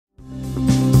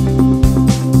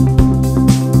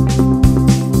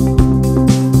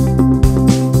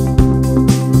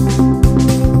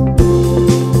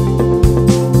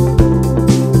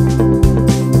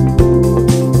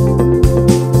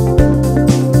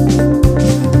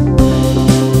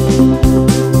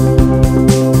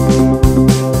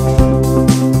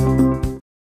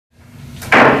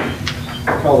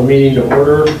meeting to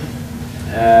order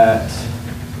at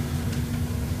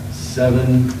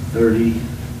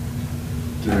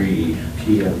 7:33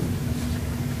 p.m.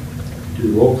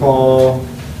 Do the roll call.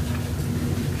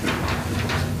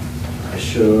 I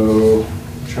show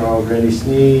Charles Randy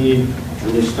Sneed,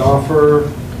 Julie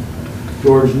Stauffer,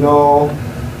 George Null,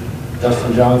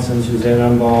 Dustin Johnson, Suzanne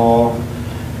Umball,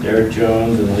 Derek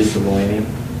Jones, and Lisa Mulaney.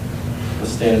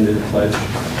 Let's stand and do the pledge.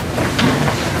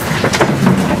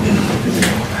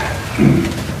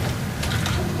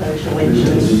 To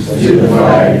the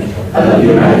flag of the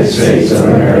United States of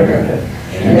America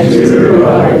and to the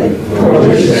republic for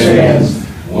which it stands,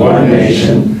 one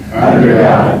nation, under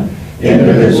God,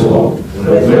 indivisible,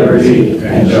 with liberty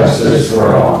and justice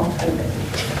for all.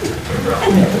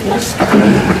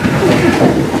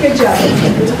 Good job.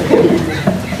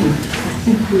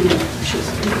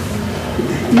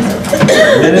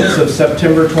 Minutes of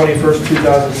September 21st,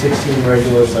 2016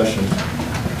 regular session.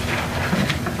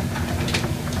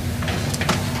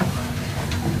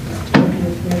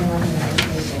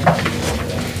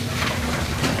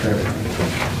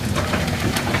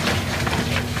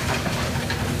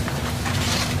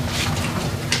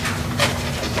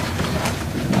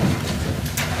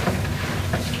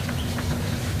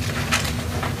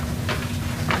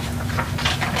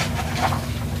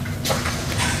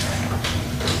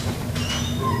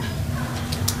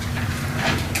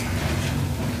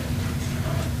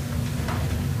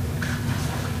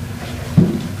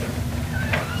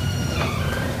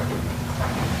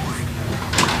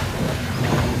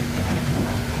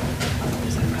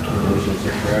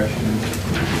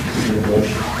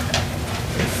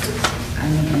 I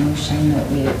make a motion that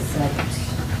we accept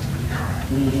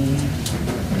the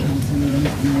council meeting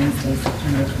on Wednesday,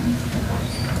 September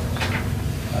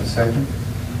 24th. A second.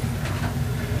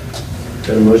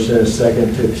 Got a motion and a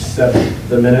second to accept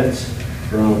the minutes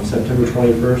from September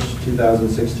 21st,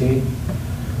 2016.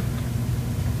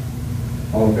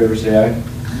 All in favor say aye.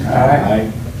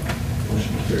 Aye.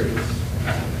 Motion carries.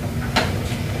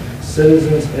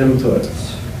 Citizens inputs.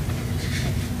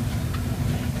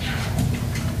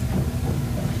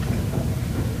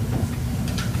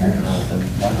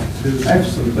 I have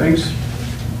some things.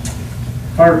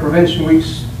 Fire Prevention Week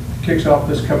kicks off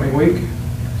this coming week.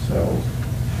 So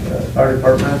the fire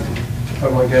department,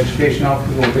 public education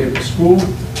officers will be at the school.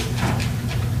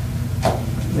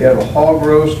 We have a hog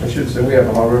roast. I should say we have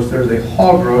a hog roast. There's a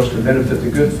hog roast to benefit the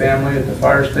Good Family at the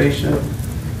fire station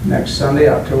next Sunday,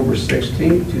 October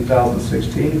 16th,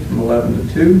 2016, from 11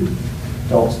 to 2.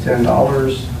 Adults $10,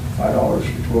 $5 for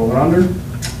 12 and under.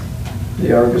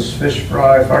 The Argos fish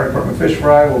fry, fire department fish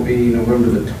fry will be November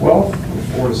the 12th from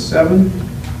 4 to 7.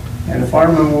 And the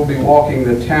firemen will be walking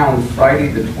the town Friday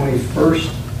the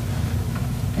 21st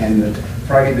and the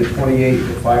Friday the 28th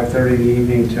at 5:30 in the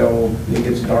evening till it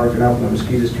gets dark enough and the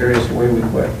mosquitoes carry us away, we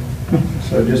quit.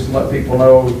 So just to let people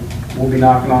know, we'll be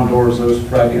knocking on doors those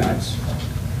Friday nights.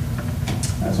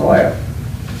 That's all I have.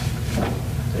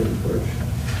 Thank you, George.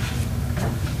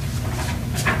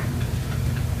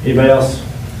 Anybody else?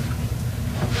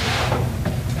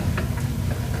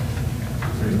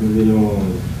 Moving on.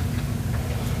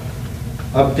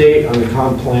 Update on the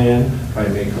comp plan by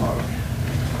Maycog.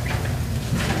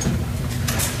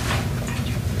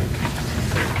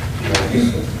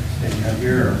 Standing out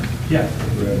here? Or? Yeah.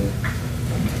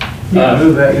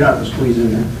 Move that, you don't have to squeeze in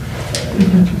there.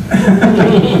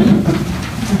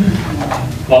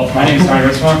 Well, my name is Tony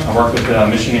Ritzma. I work with the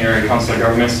Michigan Area Council of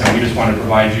Governments, and we just wanted to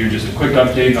provide you just a quick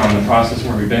update on the process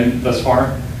where we've been thus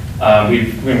far.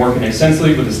 We've been working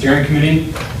extensively with the steering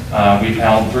committee. We've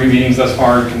held 3 meetings thus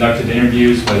far, conducted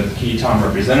interviews with key town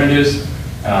representatives,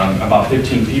 about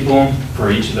 15 people for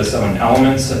each of the 7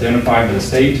 elements identified by the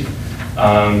state.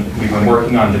 We've been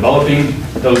working on developing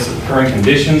those current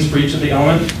conditions for each of the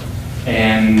elements.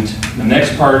 And the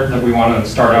next part that we want to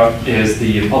start out is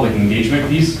the public engagement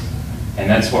piece. And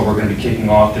that's what we're going to be kicking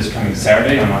off this coming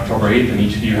Saturday on October 8th. And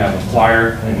each of you have a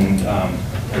flyer, and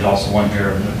there's also one here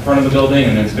in front of the building,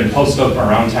 and it's been posted up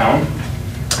around town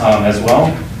as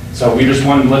well. So we just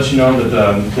wanted to let you know that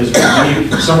there's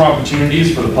several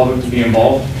opportunities for the public to be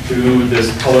involved through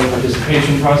this public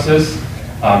participation process.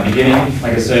 Beginning,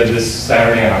 like I said, this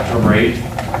Saturday on October 8th,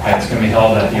 it's going to be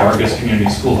held at the Argos Community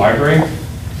School Library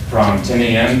from 10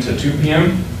 a.m. to 2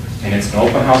 p.m. And it's an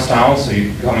open house style, so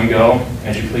you can come and go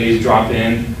as you please, drop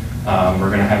in. We're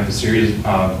going to have a series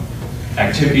of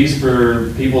activities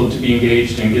for people to be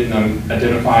engaged in, getting them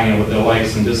identifying what their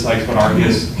likes and dislikes about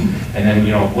Argos, and then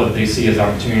what they see as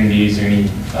opportunities or any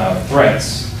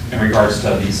threats in regards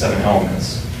to these 7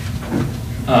 elements.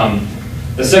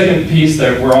 The second piece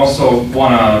that we also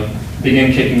want to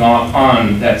begin kicking off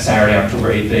on that Saturday,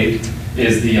 October 8th date,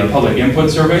 is the public input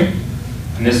survey.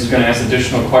 And this is going to ask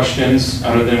additional questions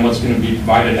other than what's going to be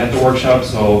provided at the workshop.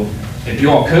 So if you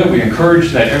all could, we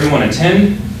encourage that everyone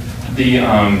attend the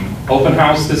open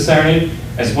house this Saturday,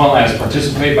 as well as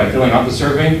participate by filling out the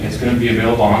survey. It's going to be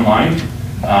available online.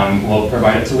 We'll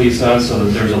provide it to Lisa, so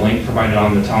that there's a link provided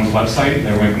on the town's website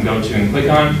that everyone can go to and click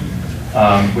on.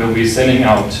 We'll be sending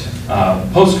out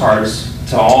postcards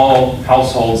to all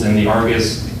households in the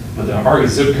Argos, with the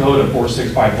Argos zip code of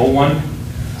 46501.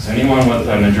 So anyone with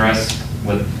an address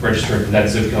registered for that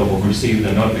zip code will receive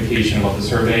the notification about the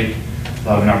survey.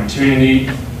 They'll have an opportunity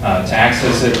to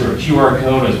access it through a QR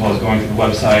code, as well as going to the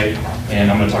website.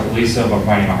 And I'm going to talk to Lisa about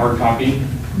providing a hard copy.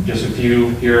 Just a few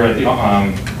here at the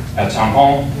at Town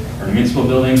Hall or the municipal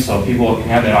building, so people can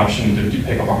have that option to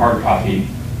pick up a hard copy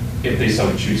if they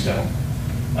so choose to.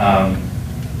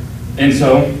 And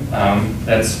so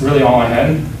that's really all I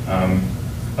had.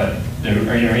 But are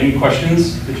there any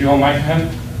questions that you all might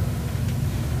have?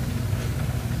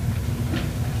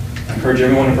 I encourage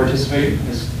everyone to participate.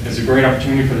 It's a great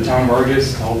opportunity for the town of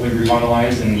Argos to hopefully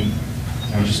revitalize and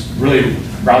just really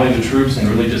rally the troops and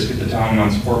really just get the town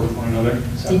on support with one another.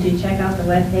 So. Did you check out the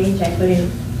webpage? I put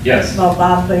in. Yes. Well,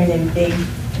 Bob put it in big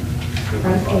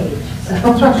front page. So.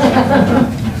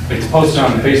 It's posted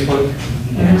on Facebook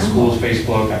and school's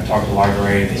Facebook. I've talked to the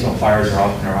library, so flyers are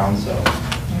up and around. So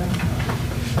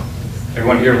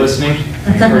everyone here listening,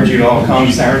 I encourage you to all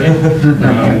come Saturday,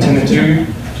 10 to 2.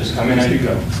 Just come in as you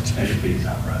go, as you please.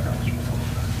 All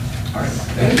right.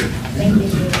 Thank you. Thank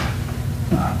you.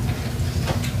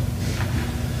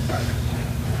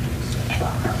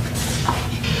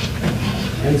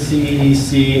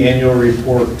 NCEC annual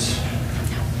report.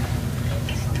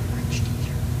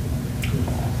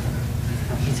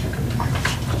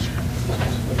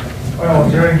 Well,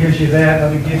 Jerry gives you that.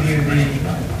 Let me give you the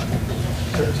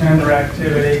September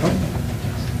activity.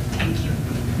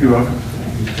 You're welcome.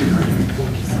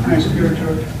 Nice computer,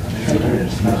 George.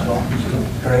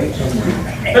 Great.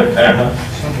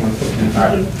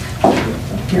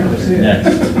 Here, let's see it.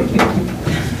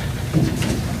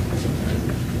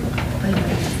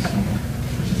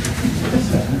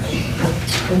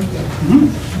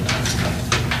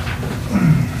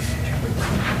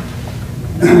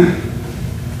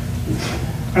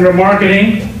 Under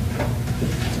marketing,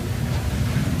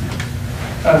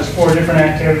 there's 4 different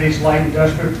activities. Light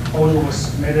industrial proposal was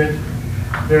submitted.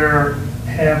 There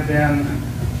have been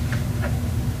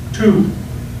 2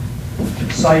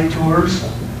 site tours.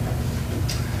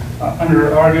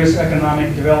 Under Argos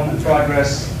Economic Development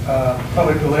Progress,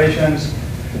 Public Relations,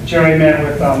 Jerry met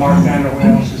with Mark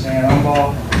Vanderweel and Suzanne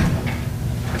Umbaugh.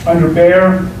 Under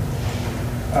Bear,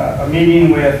 a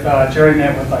meeting with Jerry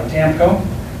met with ITAMCO,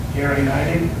 Gary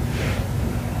Knighting.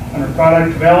 Under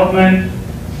product development,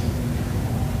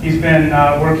 he's been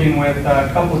working with a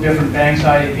couple of different banks,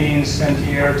 IAB and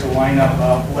Centier, to line up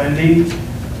lending.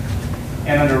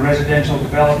 And under residential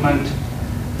development,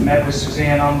 met with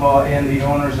Suzanne Umbaugh and the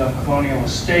owners of Colonial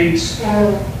Estates,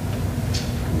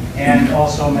 and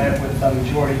also met with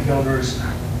majority builders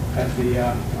at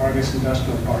the Argos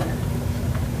Industrial Park.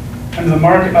 Under the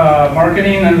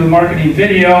under the marketing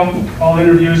video, all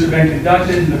interviews have been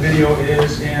conducted and the video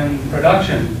is in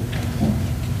production.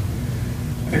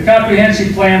 The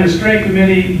comprehensive plan, the steering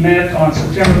committee met on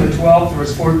September the 12th. There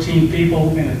was 14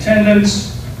 people in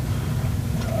attendance.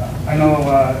 I know,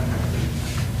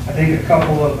 I think a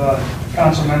couple of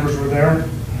council members were there.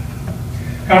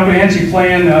 Comprehensive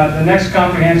plan, the next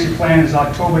comprehensive plan is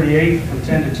October the 8th from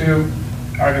 10 to 2,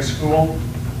 Argos School.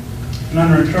 And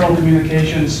under internal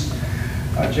communications,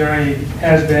 Jerry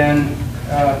has been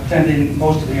attending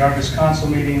most of the Argos Council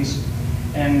meetings,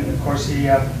 and of course he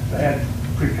had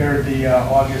prepared the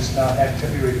August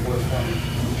activity report for me.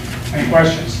 Any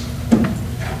questions?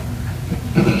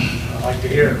 I'd like to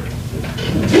hear.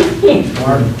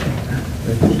 Mark?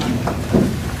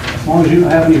 As long as you don't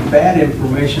have any bad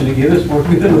information to give us, we're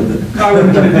good with it. I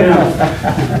would put it down.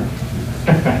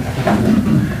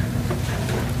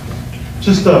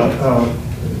 Just a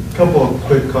couple of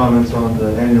quick comments on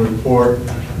the annual report.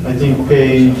 I think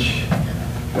page,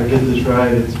 if I get this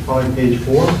right, it's probably page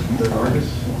 4, the Argos.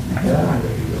 Yeah,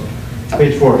 there you go.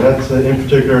 Page 4, that's in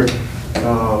particular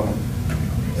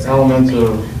elements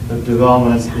of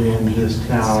development in this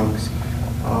town.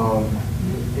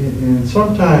 And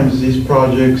sometimes these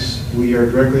projects we are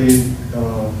directly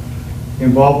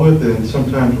involved with, and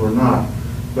sometimes we're not.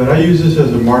 But I use this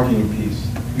as a marketing piece.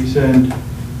 We send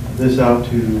this out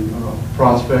to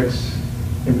prospects.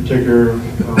 In particular,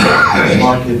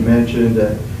 Mark had mentioned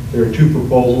that there are 2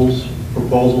 proposals.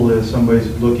 Proposal is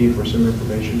somebody's looking for some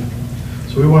information.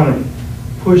 So we want to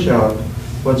push out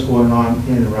what's going on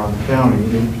in and around the county,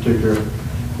 in particular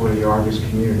for the Argos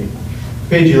community.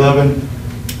 Page 11,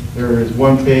 there is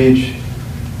one page.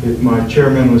 If my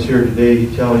chairman was here today,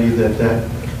 he'd tell you that that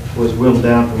was whittled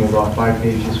down from about 5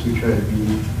 pages. We try to be,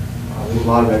 there's a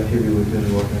lot of activity within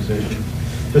the organization.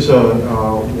 Just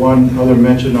one other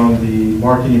mention on the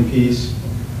marketing piece,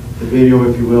 the video,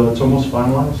 if you will, it's almost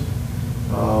finalized.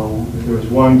 There was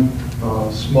one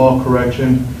small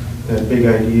correction that Big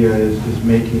Idea is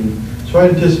making. So I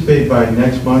anticipate by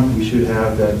next month we should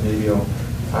have that video.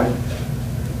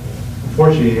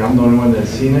 Unfortunately, I'm the only one that's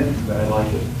seen it, but I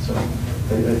like it. So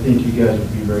I think you guys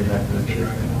would be very happy with it.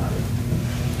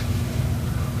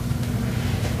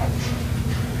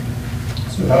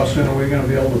 So how soon are we going to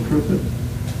be able to prove it?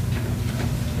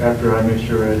 After I make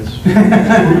sure it's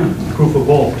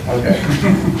proofable. Okay.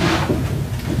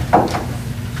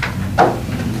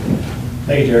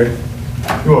 Thank you, Jared.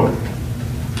 You're welcome.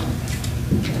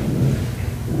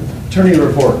 Attorney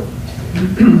report.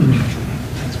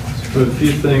 A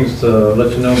few things to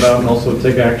let you know about and also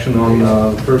take action on.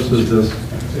 First is this.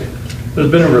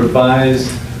 There's been a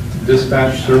revised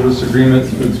dispatch service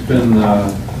agreement. It's been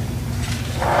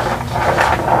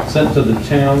sent to the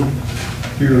town.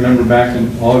 If you remember back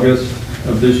in August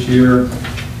of this year,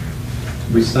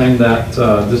 we signed that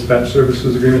dispatch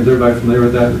services agreement. Is everybody familiar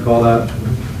with that? Recall that?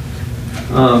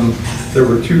 There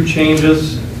were 2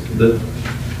 changes that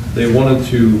they wanted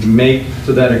to make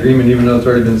to that agreement, even though it's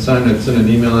already been signed. I sent an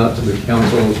email out to the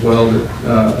council as well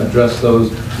to address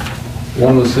those.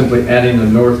 One was simply adding the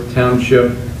North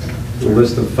Township to a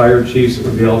list of fire chiefs that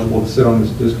would be eligible to sit on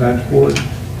this dispatch board.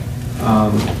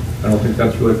 I don't think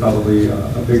that's really probably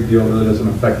a big deal. It really doesn't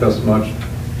affect us much.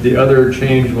 The other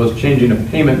change was changing a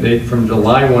payment date from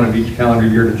July 1 of each calendar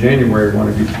year to January 1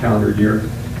 of each calendar year,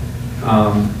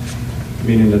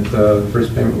 meaning that the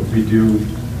first payment would be due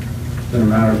in a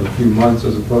matter of a few months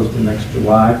as opposed to next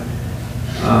July.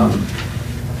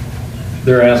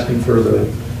 They're asking for the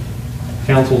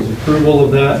council's approval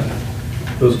of that,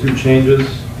 those 2 changes.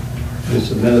 They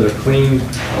submitted a clean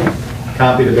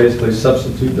copy to basically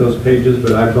substitute those pages,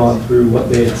 but I've gone through what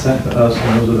they had sent to us,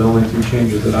 and those are the only 2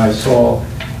 changes that I saw,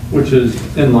 which is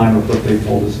in line with what they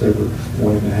told us they were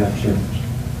wanting to have changed.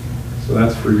 So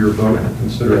that's for your vote and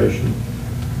consideration.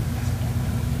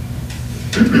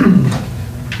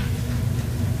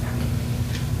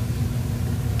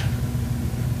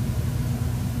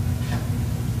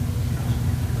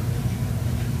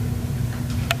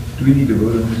 Do we need to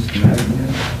vote on this tonight?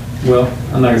 Well,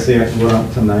 I'm not going to say I have to vote on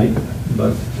it tonight,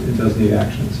 but it does need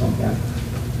action at some point.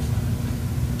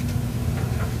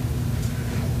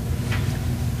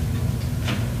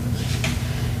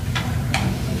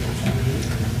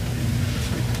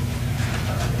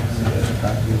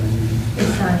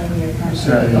 It's not in your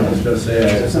packet. I was going to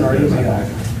say, It's in our email.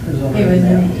 It was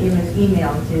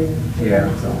emailed to the Yeah.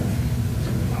 council.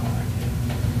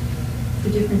 The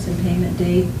difference in payment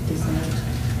date, does that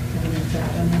have an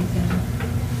effect on anything?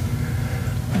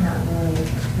 Not really,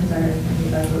 because our new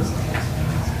budget is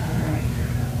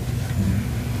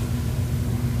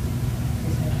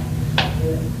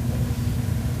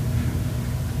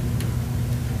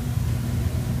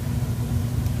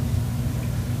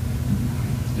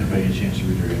everybody get a chance to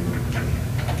read your email?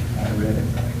 I read it.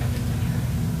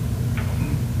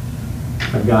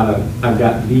 I've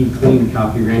got the clean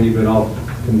copy, Randy, but I'll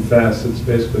confess, it's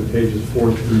basically pages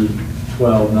 4 through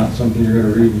 12, not something you're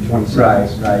going to read in 20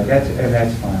 seconds. Right,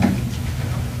 that's fine.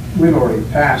 We've already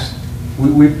passed.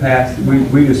 We've passed,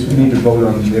 we just need to vote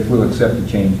on if we'll accept the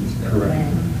changes.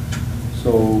 Correct.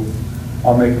 So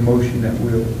I'll make a motion that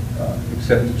we'll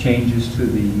accept the changes to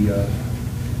the,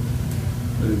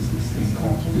 what is this thing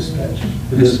called? Dispatch.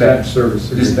 The dispatch service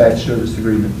agreement. Dispatch service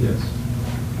agreement. Yes.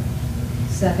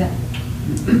 Second.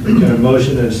 Got a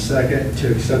motion and a second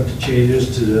to accept the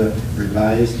changes to the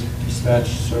revised dispatch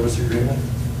service agreement.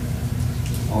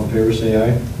 All in favor, say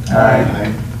aye.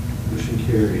 Aye. Motion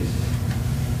carries.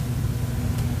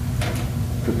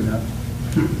 Quick enough.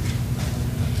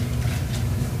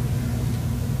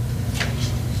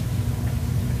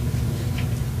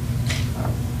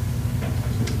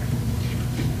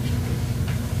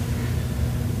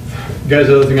 Guys,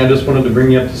 the other thing I just wanted to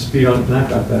bring you up to speed on, and I've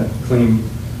got that clean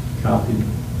copy.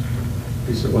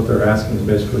 Piece of what they're asking is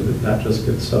basically that that just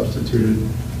gets substituted.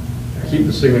 Keep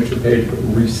the signature page, but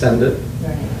resend it.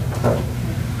 Right.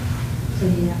 So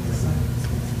you have to sign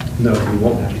this. No, we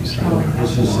won't have to sign it.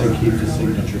 Let's just say keep the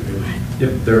signature page.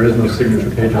 Yep, there is no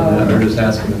signature page on that. They're just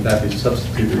asking that that be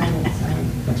substituted. I didn't sign.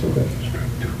 That's okay.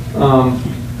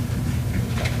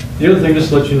 The other thing, just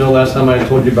to let you know, last time I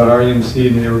told you about REMC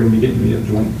and they were going to be getting me a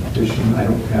joint petition. I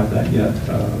don't have that yet.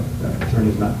 That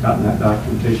attorney's not gotten that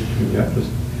documentation to me yet. Just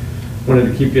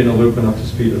wanted to keep you in the loop and up to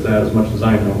speed with that as much as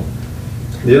I know.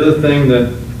 The other thing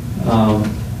that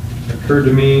occurred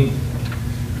to me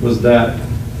was that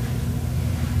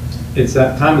it's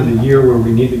that time of the year where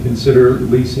we need to consider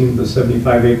leasing the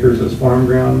 75 acres as farm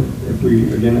ground if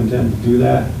we again intend to do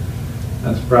that.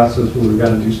 That's a process where we've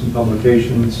got to do some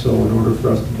publications, so in order for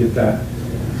us to get that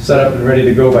set up and ready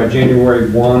to go by January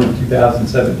 1 of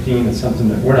 2017, it's something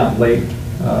that we're not late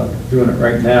doing it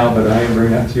right now, but I am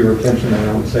bringing that to your attention, and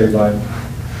I would say by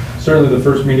certainly the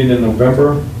first meeting in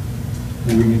November,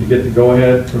 we need to get the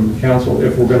go-ahead from the council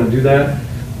if we're going to do that.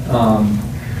 And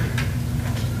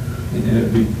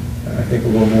it'd be, I think, a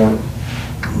little more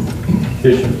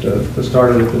efficient to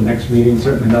start it at the next meeting.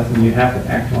 Certainly nothing you have to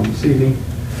act on this evening.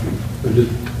 But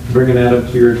just bringing that up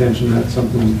to your attention, that's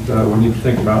something we need to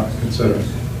think about and consider.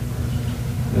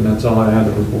 And that's all I had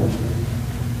to report.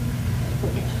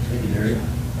 Thank you, Derek.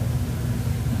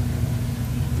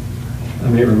 I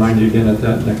may remind you again at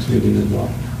that next meeting as well.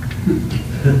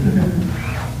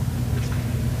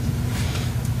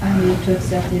 I move to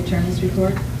accept the attorney's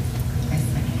report. I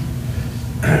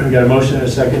second. We got a motion and a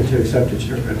second to accept the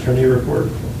attorney report.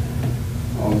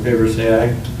 All in favor, say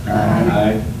aye.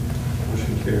 Aye.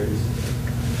 Motion carries.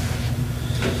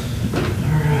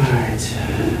 All right.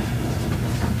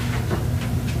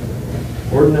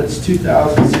 Ordinance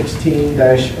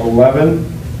 2016-11,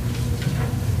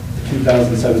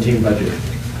 2017 budget.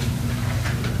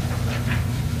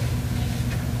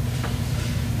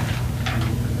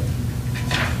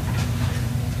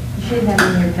 You should have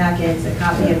in your packets a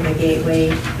copy of the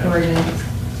gateway ordinance.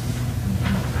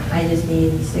 I just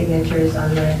need signatures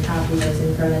on the copy that's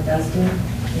in front of Dustin,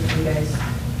 if you guys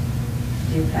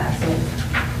do pass it.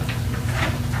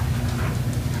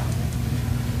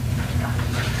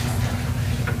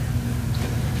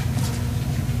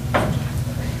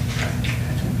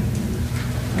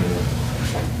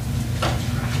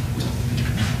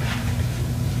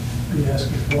 Are you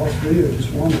asking for all three or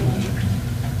just one?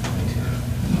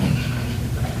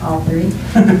 All three?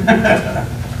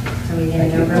 So we get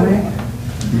it over with?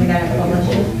 We got it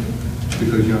published?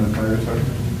 Because you're on the fire department?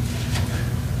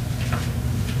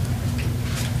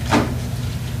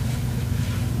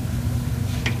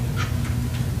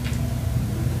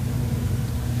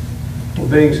 Well,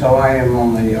 being so I am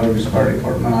on the Argos Fire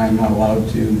Department, I am not allowed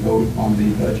to vote on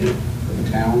the budget for the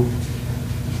town.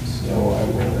 So I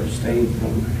will abstain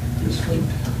from this vote.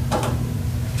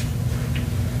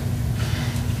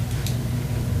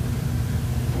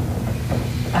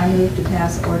 I move to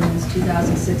pass ordinance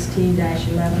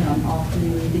 2016-11 on all three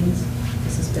readings to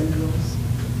suspend the rules.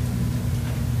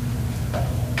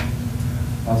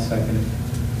 I'll second it.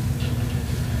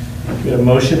 We got a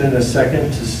motion and a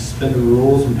second to suspend the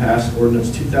rules and pass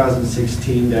ordinance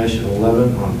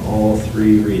 2016-11 on all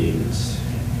three readings.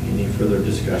 Any further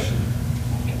discussion?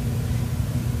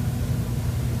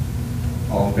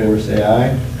 All in favor, say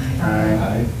aye.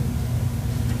 Aye.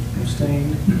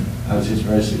 Abstain. I was just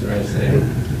ready to say.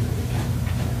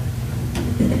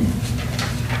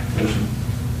 Motion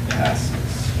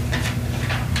passes.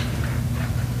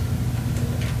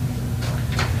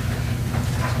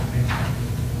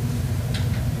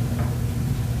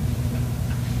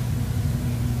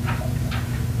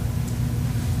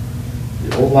 The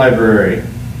old library.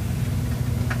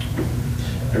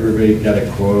 Everybody got a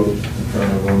quote in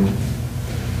front of them.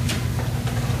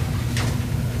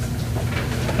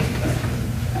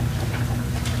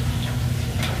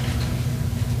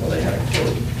 Well, they had a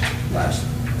quote last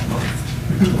month.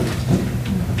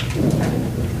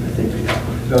 I think we got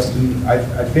one. Dustin,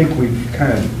 I think we've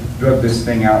kind of drug this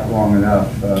thing out long enough.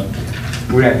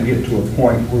 We have to get to a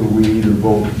point where we either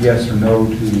vote yes or no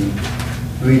to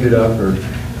leave it up or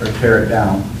tear it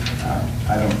down.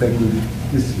 I don't think we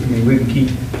can keep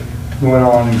going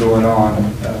on and going on.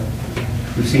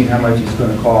 We've seen how much it's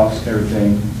going to cost,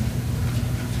 everything.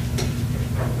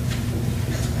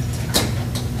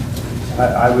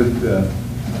 I would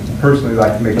personally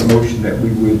like to make a motion that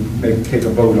we would take a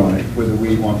vote on it, whether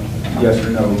we want yes or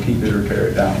no, keep it or tear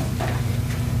it down.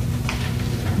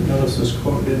 Notice this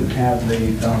quote didn't have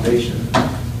the foundation,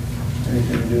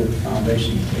 anything to do with the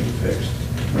foundation being fixed.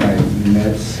 Right, and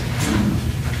that's,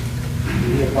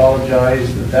 He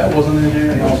apologized that that wasn't in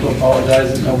there, and he also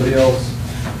apologized that nobody else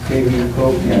gave him a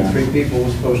quote. Yeah. 3 people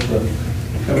were supposed to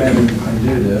come in and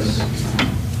do this.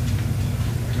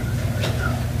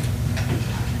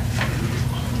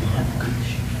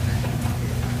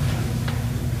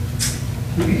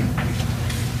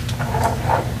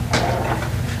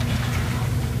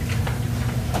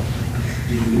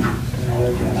 Between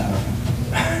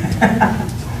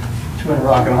a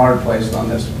rock and a hard place on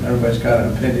this one. Everybody's got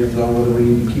an opinion on whether we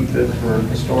need to keep it for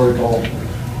historical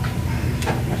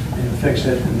and fix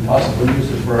it and possibly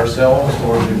use it for ourselves,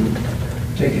 or to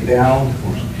take it down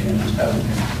and just have it,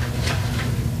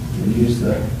 use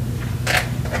the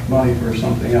money for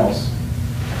something else.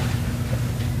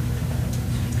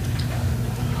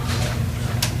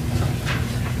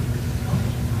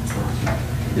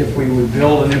 If we would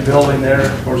build a new building there,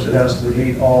 of course, it has to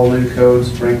meet all new codes,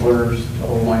 sprinklers, the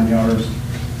whole 9 yards.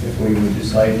 If we would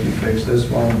decide to fix this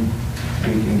one,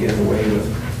 we can get away with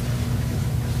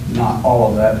not all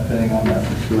of that, depending on that.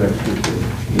 2 extra,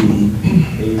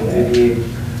 88,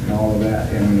 and all of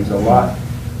that, and there's a lot.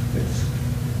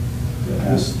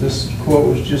 This quote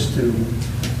was just to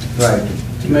Right.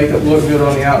 make it look good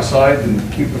on the outside and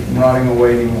keep it from rotting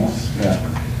away anymore. Yeah.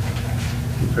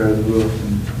 Repair the roof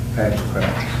and patch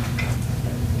cracks.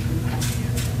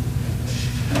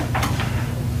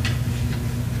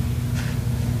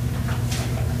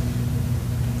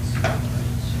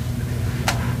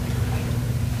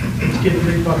 Get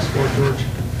 $3 for it, George.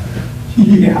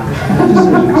 Yeah.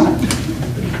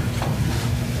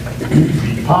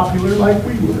 Popular like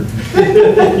we were.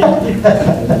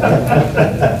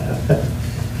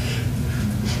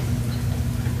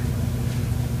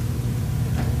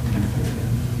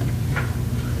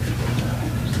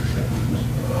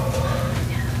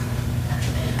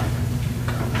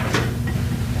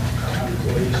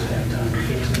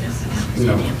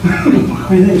 No. What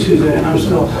do you think, Suzanne? I'm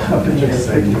still up in the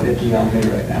 50-50 on me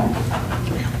right now.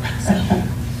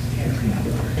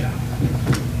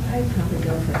 I'd probably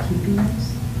go for keeping this.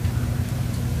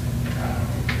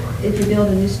 If you build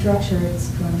a new structure, it's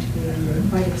going to be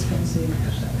quite expensive.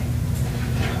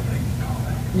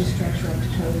 New structure up to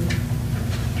code.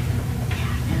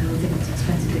 And we think it's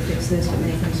expensive to fix this, but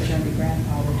many things are going to be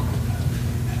grandfathered.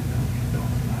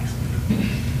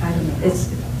 I don't know, it's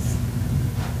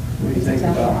What do you think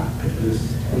about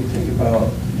this? What do you think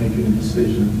about making a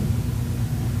decision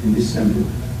in December?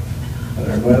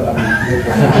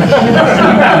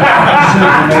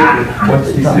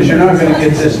 Because you're not going to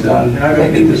get this done. You're not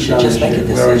going to get this done. Just make a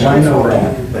this year. decision. I know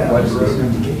that. What's this?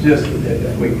 Just,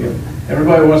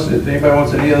 everybody wants, if anybody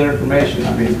wants any other information,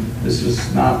 I mean, this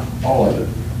is not all of it.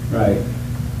 Right.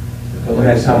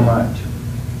 That's how much?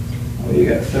 Well, you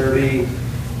got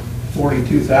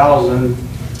 42,000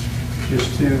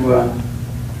 just to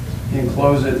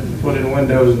enclose it, and put in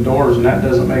windows and doors, and that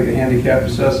doesn't make it handicap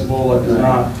accessible. That does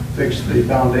not fix the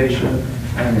foundation.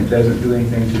 And it doesn't do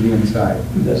anything to the inside.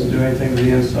 It doesn't do anything to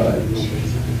the inside.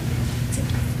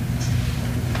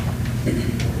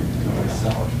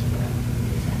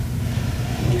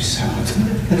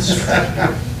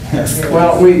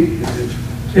 Well,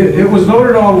 it was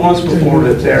voted on once before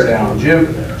to tear down. Jim,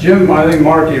 I think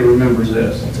Markey remembers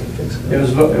this. It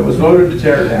was voted to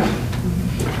tear it down.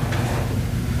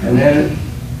 And then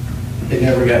it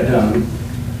never got done.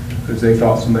 Because they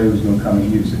thought somebody was going to come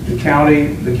and use it. The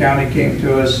county came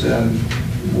to us, and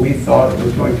we thought it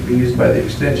was going to be used by the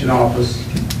extension office.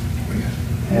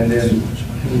 And then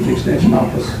the extension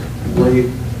office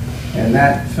agreed, and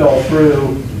that fell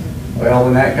through. Well,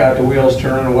 when that got the wheels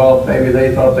turning, well, maybe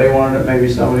they thought they wanted it, maybe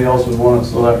somebody else would want it,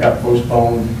 so that got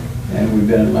postponed, and we've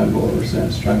been in limbo ever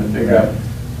since, trying to figure out.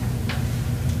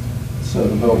 So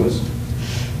the vote was.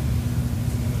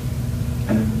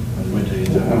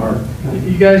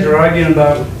 You guys are arguing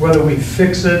about whether we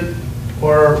fix it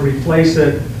or replace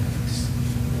it.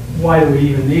 Why do we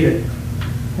even need it?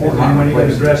 And when are you going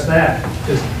to address that?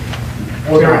 Just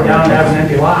tear it down and have an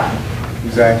empty lot.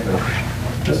 Exactly.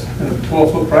 Just a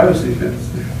 12-foot privacy fence.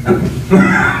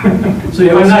 So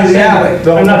I'm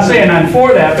not saying I'm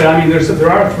for that, but I mean, there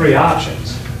are 3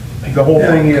 options. The whole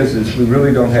thing is we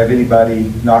really don't have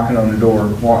anybody knocking on the door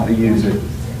wanting to use it.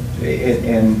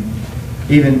 And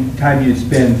even time you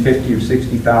spend 50 or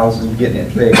 60,000 getting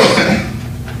it fixed,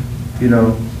 you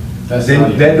know,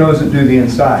 that doesn't do the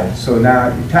inside. So now,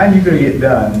 the time you're going to get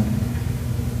done,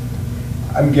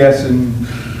 I'm guessing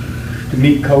to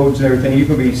meet codes and everything, you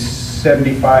can be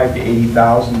 75 to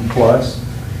 80,000 plus.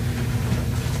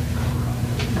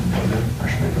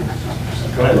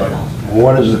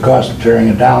 What is the cost of tearing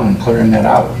it down and clearing it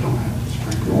out?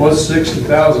 It was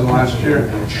 60,000 last year.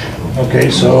 Okay,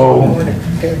 so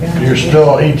you're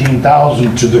still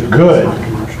 18,000 to the good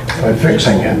by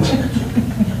fixing it.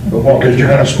 Because you're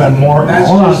gonna spend more. That's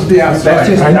just the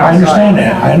outside. I understand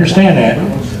that, I understand that.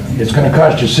 It's gonna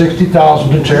cost you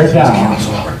 60,000 to tear it down.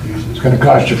 It's gonna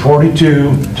cost you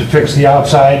 42 to fix the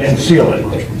outside and seal it.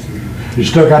 You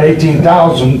still got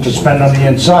 18,000 to spend on the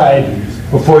inside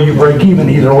before you break even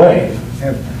either way.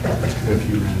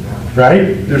 right?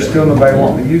 There's still nobody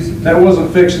wanting to use it. That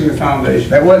wasn't fixing the foundation.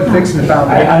 That wasn't fixing the I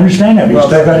foundation. understand that, but you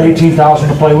still got 18,000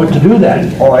 to play with to do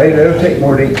that. Oh, it'll take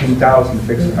more than 18,000 to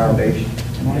fix the foundation.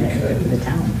 The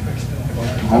town.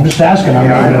 I'm just asking,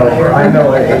 Yeah, I know, I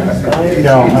know. you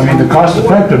know, I mean, the cost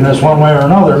effectiveness, one way or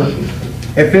another,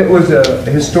 If it was a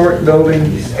historic building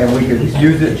and we could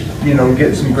use it, you know,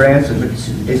 get some grants,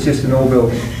 it's just an old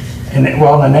building. and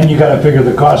then you gotta figure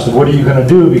the cost of what are you gonna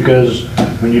do, because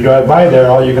when you drive by there,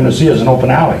 all you're gonna see is an open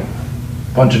alley.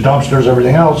 Bunch of dumpsters,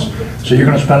 everything else, so you're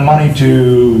gonna spend money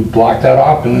to block that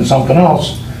off and then something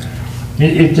else.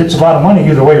 It's a lot of money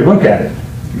either way you look at it.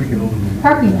 We can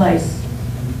Parking place.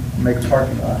 make a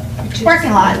parking lot.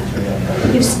 Parking lot.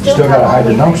 You've still Still got gotta all hide the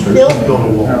the dumpsters.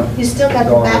 buildings. You still got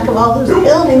the back of all those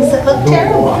buildings that look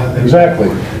terrible, Exactly.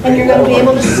 and you're gonna be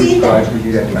able to see them.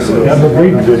 Have a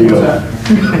great video. Have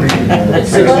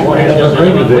a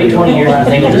great video. 20 years, I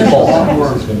think it's full.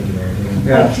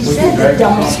 Yeah. Like you said, the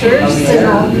dumpsters and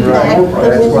all the back, the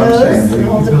windows, and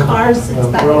all the cars that's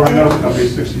back Well, I know it's there. gonna be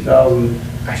 60,000.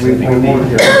 We need to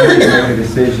make a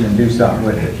decision and do something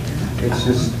with it. It's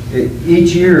just,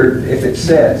 each year, if it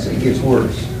sets, it gets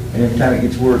worse. And every time it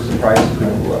gets worse, the price is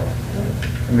gonna go up.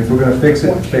 I mean, if we're gonna fix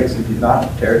it, fix it. If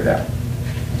not, tear it down.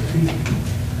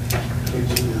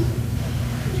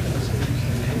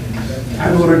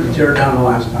 I voted to tear it down the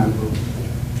last time.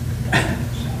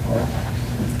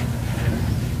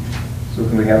 So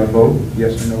can we have a vote,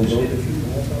 yes or no vote?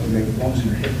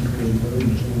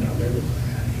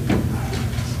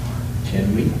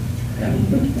 Can we?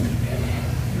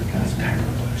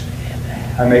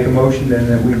 I make a motion then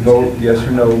that we vote yes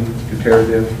or no to tear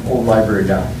the old library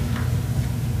down.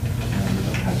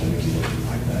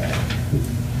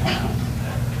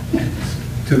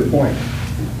 To the point.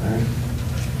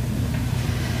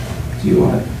 Do you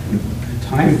want a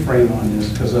time frame on this?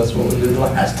 Because that's what we did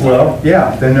last time. Well,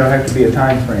 yeah, then there'll have to be a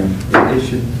time frame. It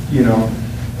should, you know.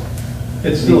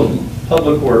 It's still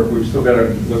public work, we've still got to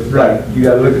look at Right, you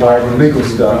gotta look at all the legal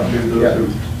stuff. Yeah.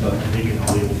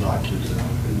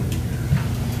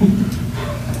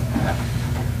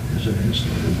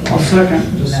 I'll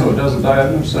second, just so it doesn't die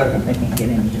in a second. They can't get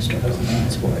any historical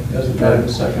grants for it. Doesn't die in a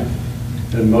second.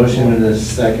 The motion and a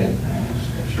second.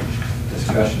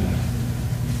 Discussion.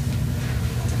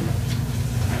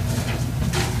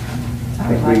 I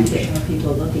would like to get more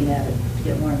people looking at it, to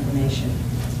get more information,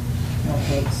 more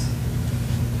folks.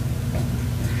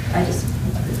 I just,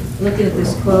 looking at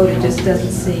this quote, it just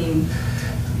doesn't seem,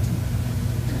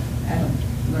 I don't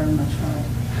learn much from it.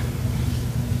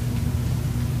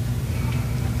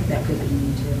 But that could be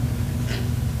me too.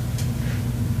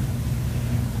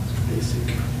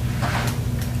 Basic.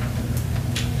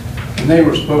 And they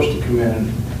were supposed to come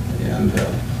in and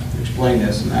explain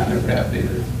this, and that never happened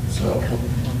either, so.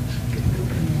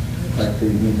 Like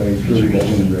anybody's really got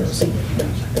interest.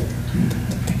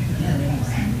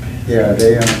 Yeah,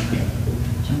 they,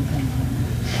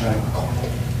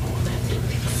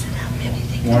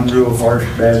 one real harsh,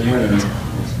 bad winter,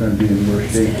 it's gonna be in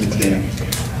worse shape than then.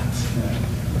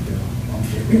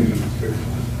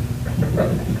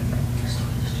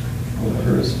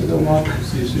 For us to go on,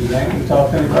 see Suzanne, can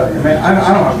talk to anybody. I mean, I don't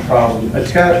have a problem.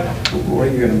 It's got, what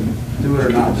are you gonna do it or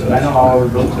not do it? I know I'll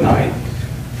overvote tonight,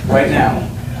 right now.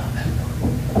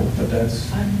 But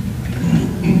that's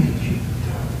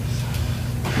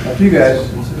up to you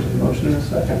guys. It's a motion in a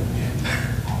second.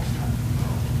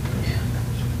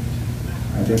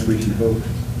 I think we should vote.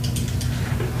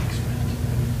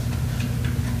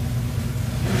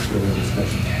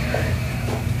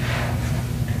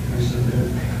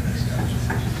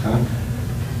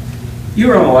 You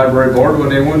were on the library board when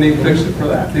they wouldn't even fix it for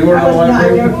that. You were on the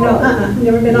library board?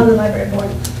 Never been on the library board.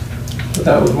 But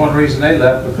that was one reason they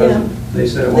left, because Yeah. they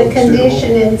said it The wasn't condition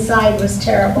suitable. inside was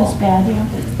terrible. It's bad, yeah.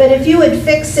 But if you would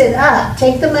fix it up,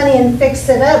 take the money and fix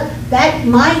it up, that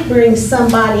might bring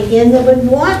somebody in that would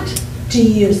want to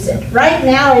use it. Right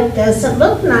now, it doesn't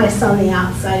look nice on the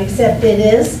outside, except it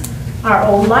is our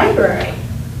old library.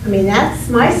 I mean, that's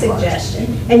my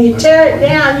suggestion. And you tear it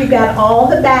down, you got all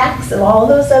the backs of all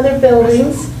those other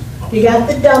buildings. You got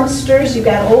the dumpsters, you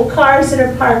got old cars that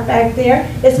are parked back there.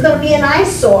 It's gonna be an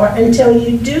eyesore until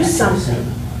you do something.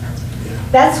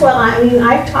 That's what, I mean,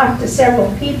 I've talked to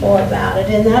several people about it,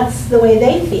 and that's the way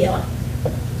they feel.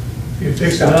 If you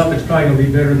fix it up, it's probably gonna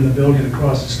be better than the building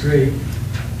across the street.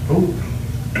 Oh,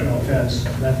 no offense,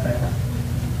 that thing.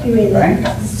 You mean Right.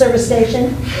 the service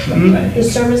station? The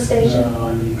service station?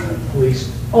 I mean, the police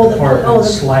Oh, the- department the-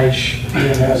 slash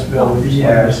EMS building,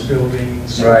 EMS building.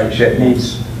 Right, that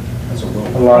needs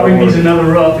a lot Probably of needs work. another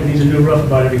roof, it needs a new roof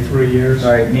about every 3 years.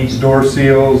 Right, needs door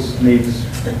seals, needs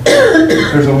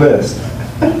There's a list.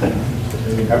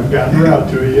 You haven't gotten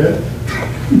around to it yet.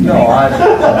 No,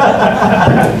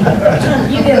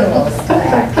 You get a little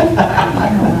slack.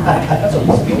 That's what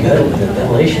used to be good with the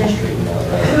ventilation street.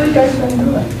 What are you guys been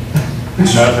doing?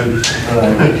 Nothing.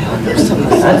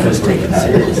 That's what's taken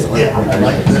seriously.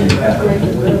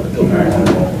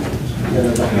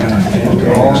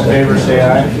 All in favor, say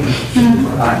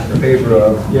aye. in favor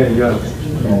of, Yeah, you got it.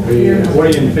 What are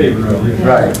you in favor of?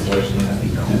 right.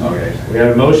 Okay, we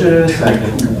have a motion and a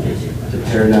second to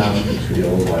tear down the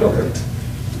old library.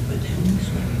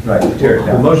 Right, tear it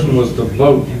The down. motion was to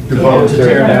vote. To vote to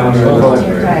tear down the old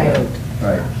library. Right.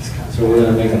 Right. So we're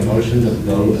gonna make a motion to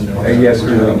vote. A yes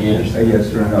or no, a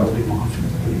yes or no.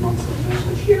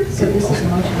 So this is a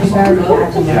motion. We've already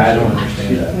got the motion. Yeah, I don't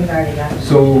understand that. We've already got the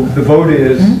So the vote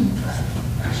is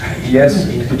yes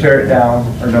to tear it down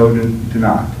or no to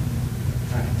not.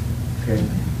 Okay,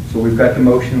 so we've got the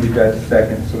motion, we've got the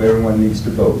second, so everyone needs to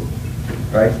vote,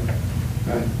 right?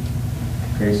 Right.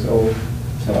 Okay, so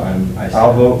So I say-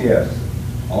 I'll vote yes.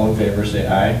 All in favor, say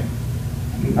aye.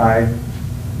 Aye.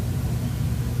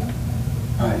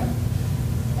 Aye.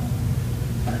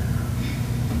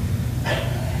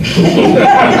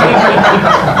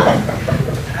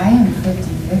 I am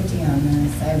 50-50 on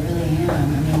this, I really am. I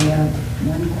mean, we have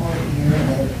one quote here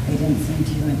that they didn't seem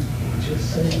to.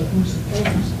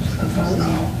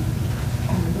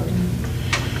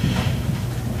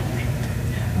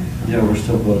 Yeah, we're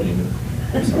still voting.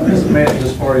 This made it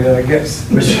this far yet, I guess.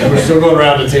 We're still going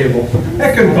around the table.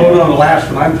 I couldn't vote on the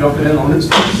last one, I'm jumping in on this.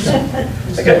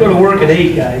 I gotta go to work at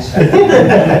 8, guys, in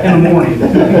the morning.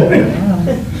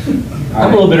 I'm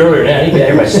a little bit earlier now, I need to get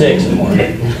here by 6 in the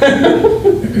morning.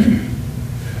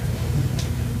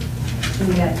 So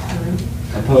we got time.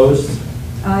 Opposed?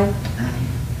 Aye.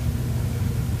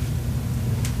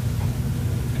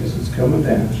 Guess it's coming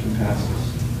down. Motion passes.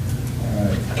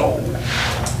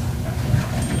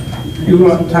 You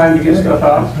want time to get stuff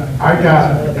out? I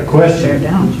got a question.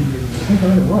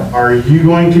 Are you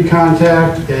going to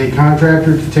contact a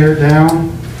contractor to tear it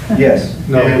down? Yes.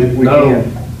 No, we No,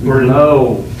 can.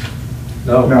 no.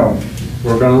 No,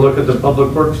 We're gonna look at the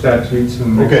public works statutes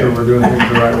and make Okay. sure we're doing things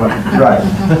the right way. right.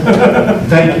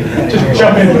 Thank you.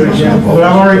 Jump into it, Jim. But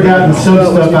I've already gotten some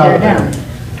stuff out there.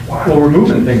 Well, we're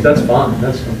moving things, that's fine,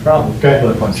 that's no problem. Okay.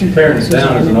 But tearing it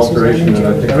down is an alteration that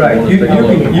I think. we Right, wanna you take a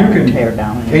look at.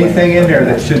 can, anything in there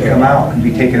that should come out can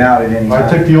be taken out at any I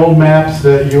took time. the old maps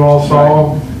that you all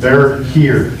saw, they're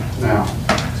here now.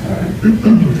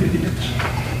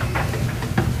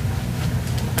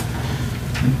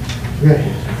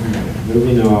 Okay.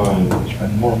 Moving on.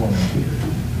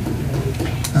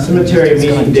 Cemetery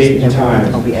meeting date and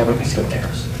time. We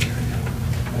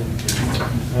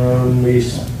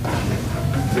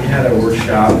had a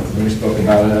workshop, and we spoke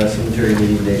about a cemetery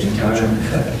meeting date and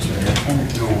time.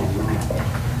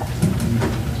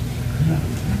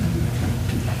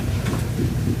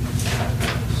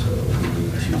 So we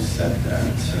need to set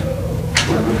that, so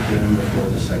we're looking before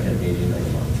the second meeting of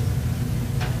the month.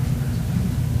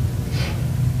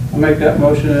 I'll make that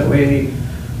motion that we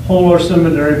hold our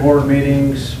cemetery board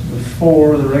meetings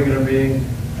before the regular meeting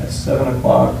at 7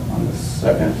 o'clock on the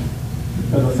second,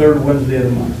 or the third Wednesday of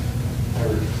the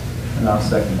month. And I'll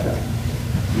second that.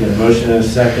 We got a motion and a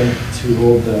second to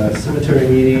hold the cemetery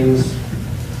meetings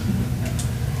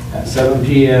at 7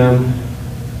 PM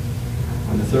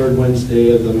on the third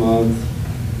Wednesday of the month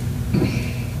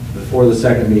before the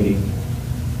second meeting.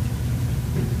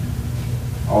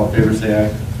 All in favor, say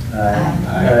aye.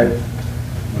 Aye.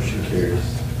 Motion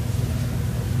carries.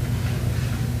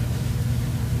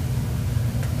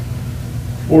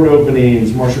 Board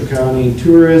openings, Marshall County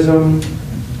Tourism,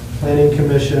 Planning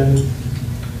Commission,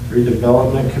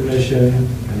 Redevelopment Commission,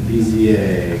 and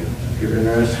BZA. If you're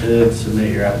interested,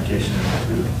 submit your application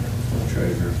to the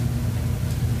treasurer.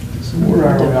 So where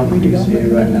are we on the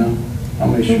BCA right now? How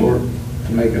many short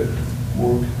to make it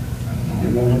work? You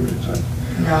know,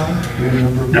 No. you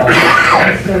remember about-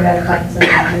 I still gotta find some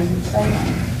numbers and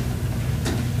stuff.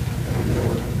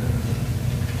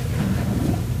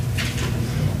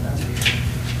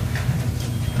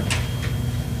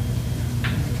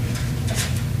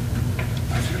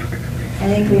 I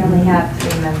think we only have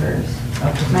 3 members.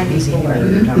 Might be 4.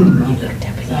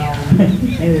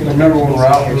 Remember when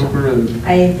Ralph Hooper and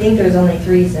I think there's only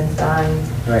 3 since Don.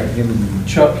 Right, him,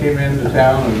 Chuck came into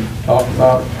town and talked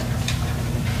about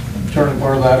turning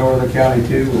part of that over to the county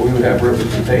too, but we would have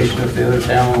representation if the other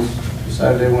towns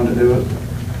decided they wanted to do it.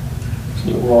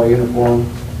 So that we're all uniform.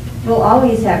 We'll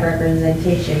always have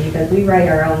representation because we write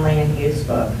our own land use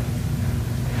book.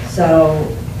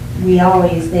 So they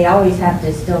always have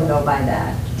to still go by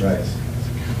that. right.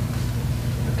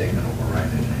 statement override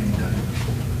it anytime.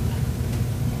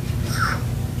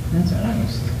 That's what I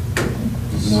was.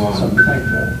 Something like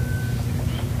that.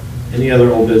 Any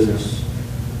other old business?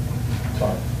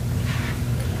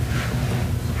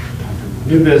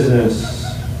 New business,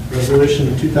 resolution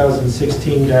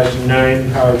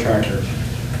 2016-9 power tracker.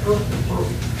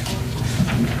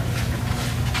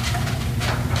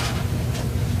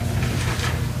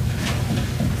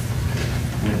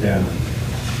 Went down.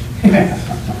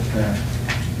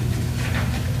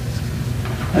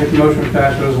 Make a motion to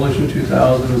pass resolution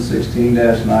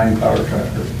 2016-9 power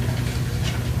tracker.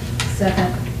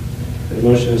 Second. A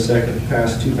motion and a second to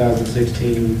pass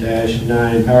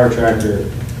 2016-9 power tractor.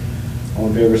 All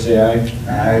in favor, say aye.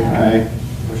 Aye. Aye.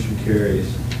 Motion carries.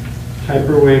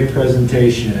 Hyperwave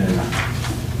presentation.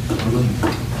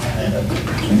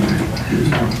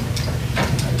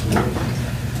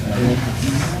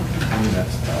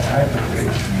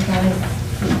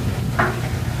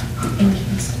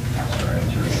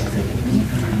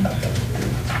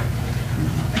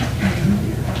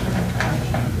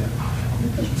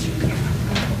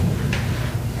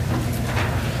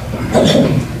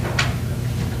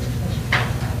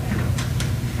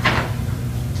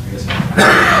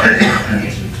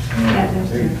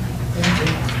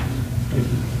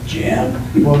 Jim?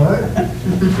 What?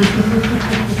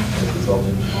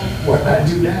 What I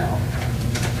do now?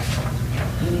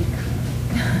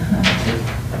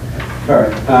 All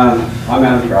right, I'm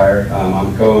Adam Fryer.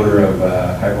 I'm co-owner of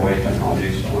Hyperwave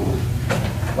Technologies.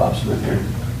 Bob Smith here.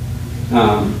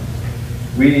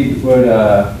 We would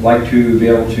like to be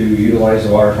able to utilize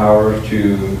the water tower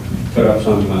to put up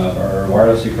some of our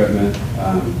wireless equipment.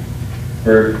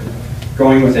 We're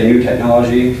going with a new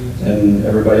technology than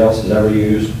everybody else has ever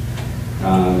used.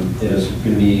 It is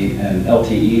going to be an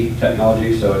LTE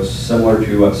technology, so it's similar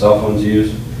to what cell phones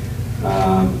use.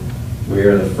 We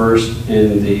are the first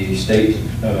in the state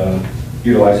to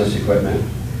utilize this equipment.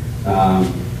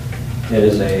 It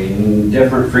is a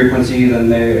different frequency than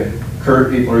the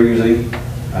current people are using.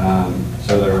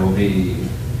 So there will be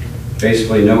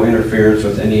basically no interference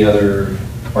with any other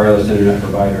wireless internet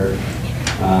provider.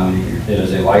 It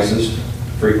is a licensed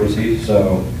frequency,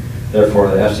 so therefore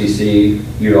the FCC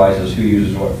utilizes who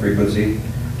uses what frequency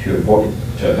to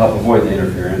help avoid the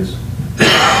interference.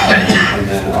 And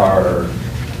then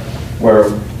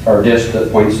our dish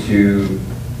that points to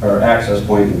our access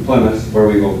point in Plymouth, where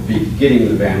we will be getting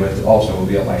the bandwidth, also will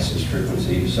be a licensed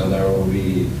frequency, so there will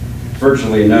be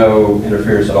virtually no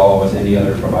interference at all with any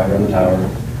other provider on the tower.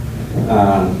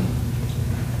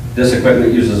 This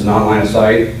equipment uses an online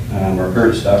site. Our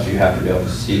current stuff, you have to be able to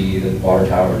see the water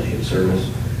tower to get service.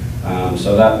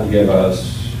 So that will give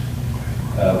us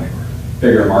a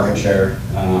bigger market share.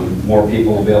 More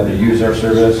people will be able to use our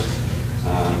service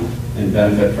and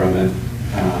benefit from it.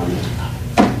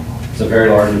 It's a very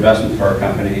large investment for our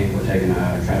company. We're taking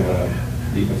a kind of a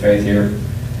leap of faith here.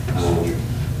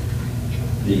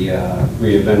 We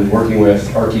have been working with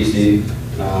RTC,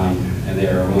 and they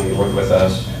are willing to work with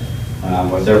us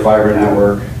with their fiber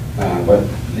network, but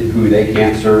who they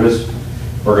can't service.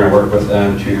 We're going to work with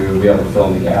them to be able to fill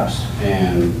in the gaps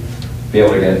and be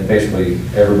able to get basically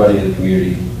everybody in the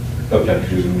community hooked up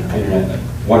to internet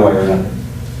one way or another.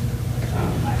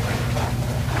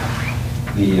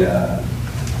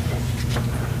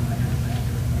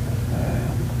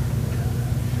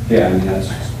 Yeah, I mean, that's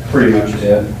pretty much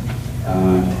it.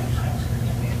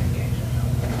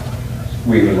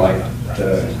 We would like to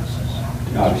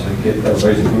obviously get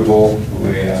everybody's approval.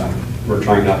 We're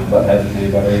trying not to butt heads with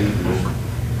anybody. We just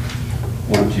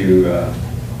want to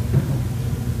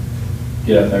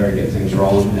get up there and get things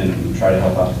rolling and try to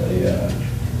help out the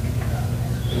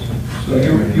So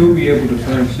you'll be able to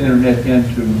furnish internet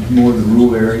into more of the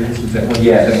rural areas, is that what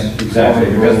you're saying? yes, exactly,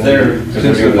 because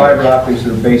Since the fiber optics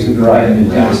are basically right in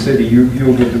the city,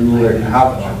 you'll get the rural area.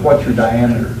 What's your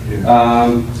diameter?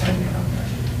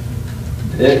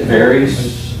 It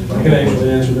varies. I can actually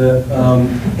answer that.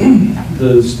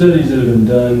 The studies that have been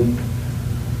done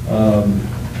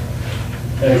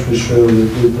actually show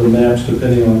that the maps,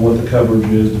 depending on what the coverage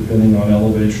is, depending on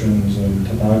elevations and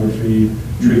topography,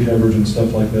 tree coverage and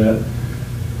stuff like that,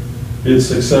 it's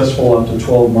successful up to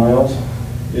 12 miles.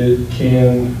 It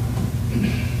can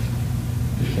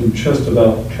just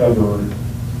about cover,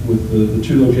 with the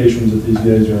two locations that these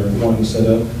guys are wanting to set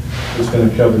up, it's going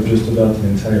to cover just about the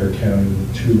entire county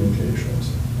with two locations.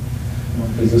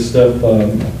 Because this stuff,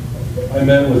 I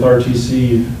met with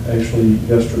RTC actually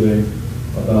yesterday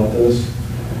about this,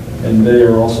 and they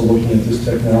are also looking at this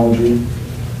technology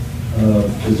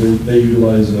because they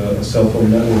utilize a cell phone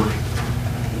network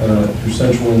through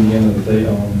central Indiana that they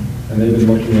own, and they've been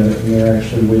looking at it, and they're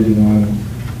actually waiting on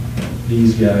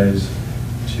these guys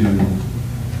to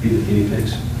Be the guinea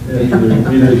pigs.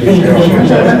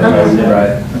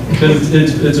 Right.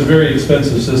 It's a very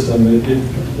expensive system.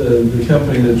 The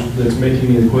company that's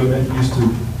making the equipment used to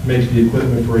make the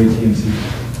equipment for AT&T.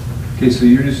 Okay, so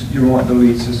you want to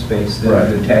lease the space, then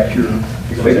Right. attach your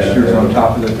fixtures on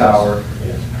top of the tower.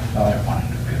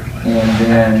 And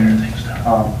then,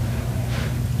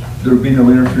 there'll be no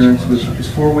interference with, is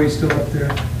four-way still up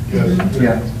there? Yes.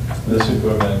 Yeah. This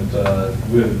equipment,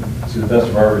 to the best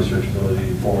of our research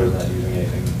ability, Ford is not using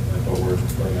anything like what we're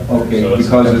putting up there. Okay, So it's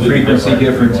because the completely frequency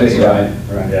different difference,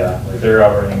 frequency. right. Yeah, like they're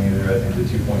operating either, I think, the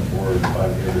 2.4 or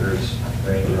 5 gigahertz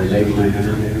range. Maybe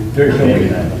 900 maybe. Maybe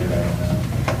 900, I don't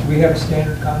know. We have a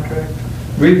standard contract?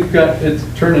 We've got, it's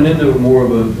turning into more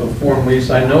of a form lease.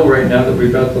 I know right now that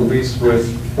we've got the lease with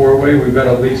Four-Way, we've got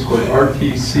a lease with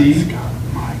RTC.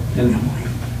 And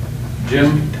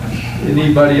Jim,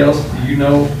 anybody else do you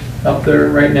know up there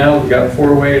right now? We've got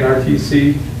Four-Way and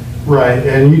RTC. Right,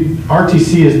 and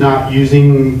RTC is not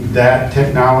using that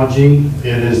technology.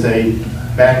 It is a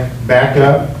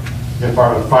backup. If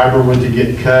our fiber were to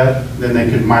get cut, then they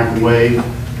could microwave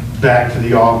back to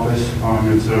the office.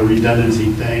 It's a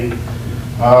redundancy thing.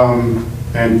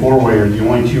 And Four-Way are the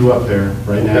only two up there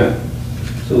right now.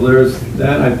 So there's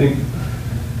that, I think.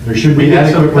 There should We be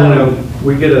get some adequate kind room. of,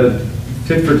 we get a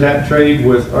tit for tat trade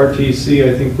with RTC.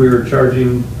 I think we were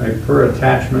charging a per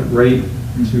attachment rate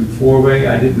to Four-Way.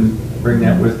 I didn't bring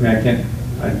that with me. I can't,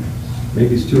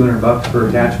 maybe it's $200 per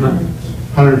attachment.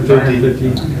 150.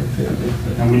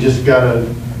 And we just got a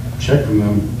check from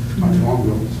them not too long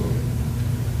ago. So.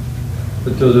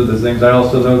 But those are the things. I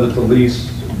also know that the lease,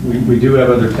 we do have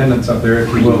other tenants up there, if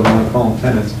you will, I don't want to call them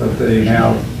tenants, but they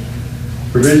have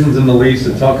provisions in the lease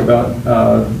that talk about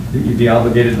that you'd be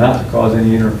obligated not to cause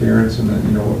any interference and that,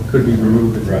 what could be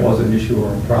removed if it was an issue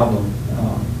or a problem.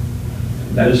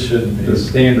 That shouldn't be the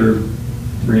standard,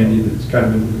 Randy, that's kind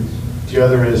of in the lease. The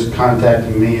other is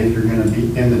contacting me if you're going to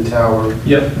be in the tower.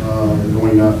 Yep.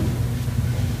 Going up.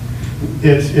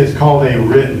 It's called a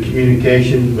written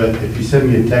communication, but if you send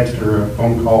me a text or a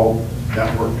phone call,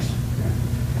 that works.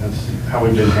 That's how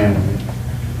we've been handling it.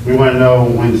 We want to know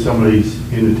when somebody's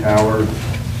in the tower,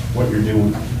 what you're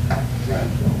doing.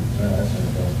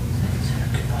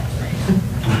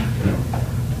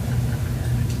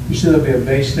 You said there'll be a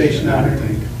base station out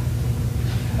here?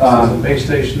 A base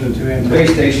station and two The antennas?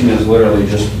 base station is literally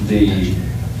just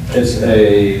it's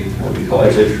a, what do you call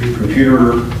it, it's a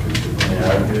computer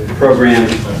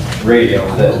programmed radio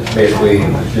that basically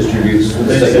distributes The the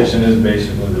base signal. station is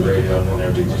basically the radio and then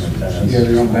there'll be two antennas. You have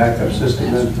your own backup system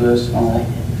into this and all?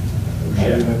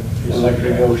 Yeah.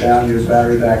 Electric goes down, your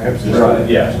battery backup system? Right,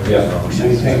 Yeah.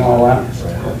 Maintain all that?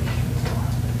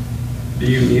 Do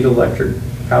you need electric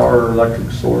power or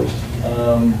electric source?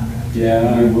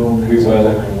 Yeah, we will need some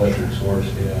type of electric source,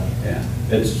 yeah. Yeah,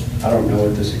 I don't know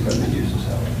what this equipment uses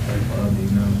however.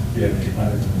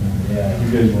 Yeah,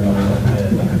 you guys were on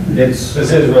that. This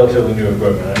is relatively new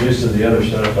equipment. I'm used to the other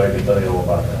stuff, I can tell you all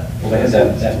about that. Well, they had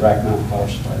that rack mount power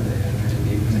supply they had.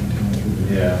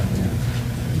 Yeah.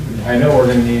 I know we're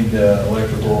gonna need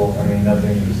electrical,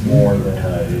 nothing more than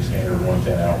a standard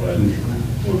 110 outlet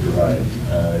would provide.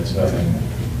 It's nothing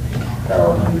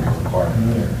power hungry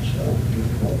requirement there, so.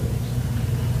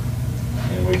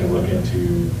 And we can look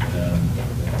into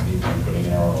maybe putting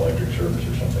in our own electric service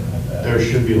or something like that. There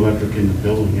should be electric in the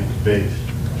building at the base.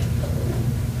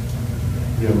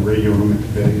 You have a radio room at the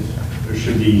base. There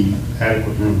should be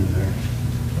adequate room in there.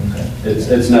 Okay.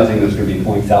 It's nothing that's going to be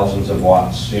point thousands of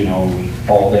watts,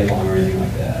 all day long or anything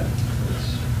like that.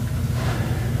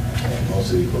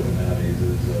 Most of the equipment nowadays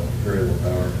is variable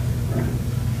power.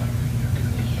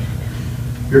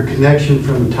 Your connection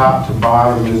from top to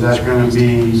bottom, is that going to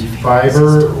be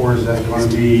fiber or is that going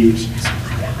to be?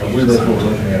 I believe that's what we're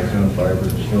looking at, doing fiber.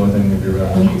 Just the only thing we'll do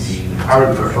around would be. I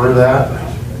would prefer that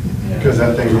because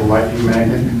that thing's a lightning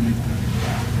magnet.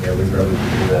 Yeah, we'd probably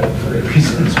do that for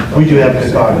reasons. We do have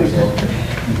cathodics.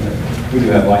 We do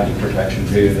have lightning protection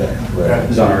too that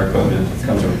is on our equipment. It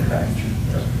comes with the package.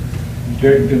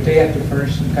 Do they have to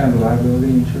furnish some kind of liability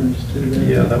insurance too?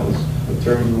 Yeah, that was the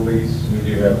term of the lease. We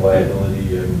do have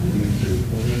liability, I believe, through.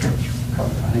 I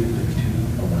think it's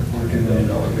like $2 million.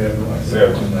 We have a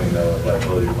 $2 million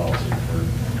liability policy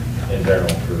in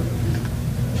general for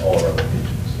all of our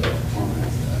locations, so.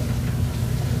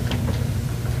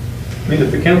 If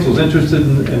the council's interested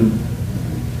in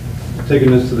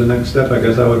taking this to the next step, I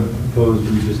guess I would propose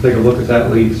we just take a look at that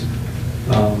lease.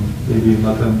 Maybe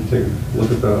let them take a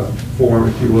look at the form,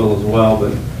 if you will, as well,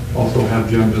 but also have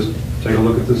Jim just take a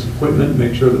look at this equipment,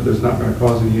 make sure that there's not going to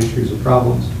cause any issues or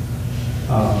problems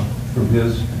from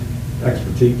his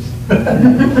expertise. But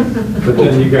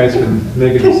then you guys can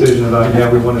make a decision about, yeah,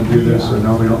 we want to do this, or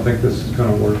no, we don't think this is going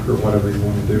to work, or whatever you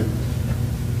want to do.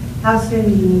 How soon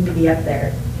do you need to be up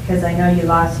there? Because I know you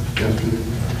lost.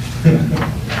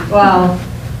 Well,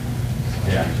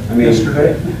 Yeah, I mean, the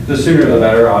sooner the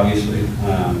better, obviously.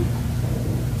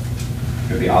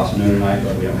 Could be awesome tonight,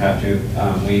 but we don't have to.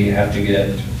 We have to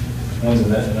get. When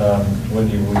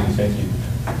do you think you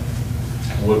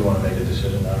would want to make a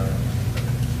decision on it?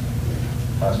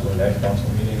 Possibly next council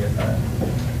meeting if not?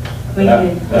 We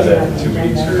could put it on the 2 weeks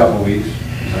agenda. or A couple weeks.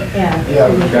 Yeah.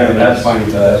 Yeah, that's fine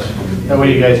with us. That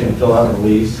way you guys can fill out the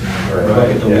lease.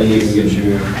 Right, get the lease and get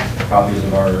you copies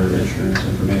of our insurance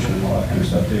information and all that kind of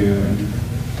stuff too. And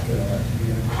get all that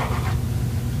together.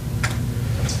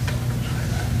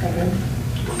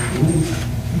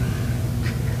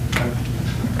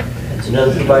 It's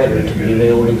another provider to be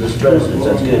available to this residents,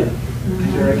 that's good.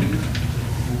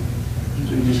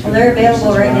 Well, they're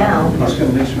available right now,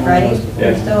 right?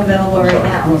 They're still available right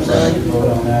now, so.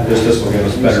 This will give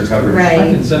us better coverage. Right.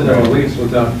 I can send them a lease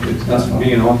without, it's not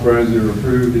being authorized or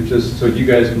approved, it's just so you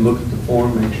guys can look at the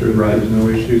form, make sure that there's no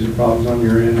issues or problems on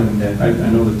your end, and I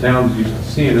know the town's used to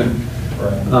seeing it.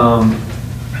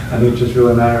 I think it's just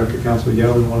really a matter if the council,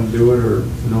 yeah, we want to do it, or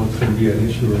no, it's going to be an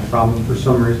issue or a problem for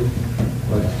some reason.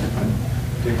 But I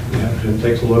think, yeah, Jim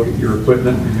takes a look at your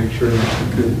equipment and make sure that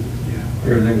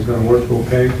everything's going to work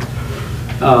okay.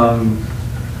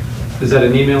 Is that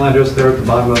an email address there at the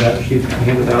bottom of that sheet that you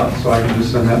handed out, so I can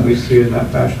just send that lease to you in that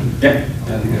fashion? Yeah.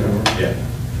 Yeah.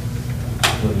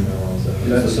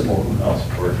 That's a support. I'll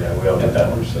support, yeah, we all get that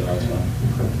one, so that's fine.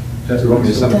 That's what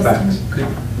we send a fax.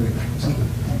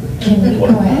 Can we go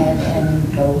ahead and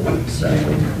vote to,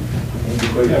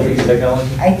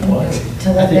 Technology? I think, to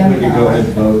let them know? I think we can go ahead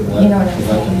and vote. You know what I'm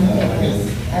saying?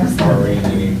 Absolutely.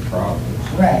 Any problems.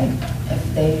 Right, if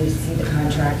they see the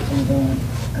contract and don't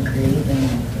agree, then,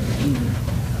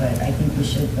 but I think we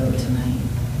should vote tonight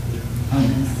on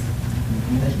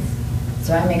this. So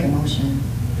I make a motion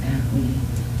that we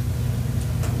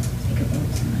take a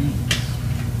vote tonight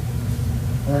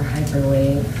for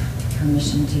Hyperwave,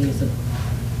 permission to use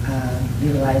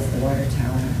utilize the water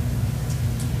tower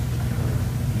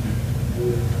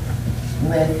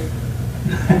with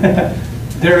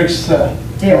Derek's,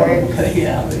 Derek.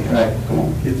 Yeah, right, come on,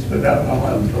 kids, put it out on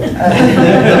my own.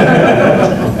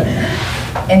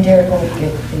 And Derek will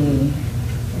get the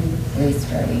lease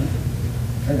ready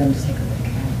for them to take a look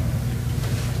at.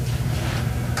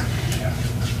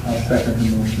 I'll second the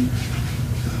motion.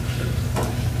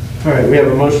 All right, we have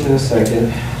a motion and a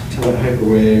second to let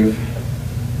Hyperwave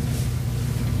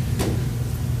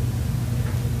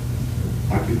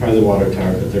occupy the water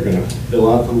tower, but they're gonna fill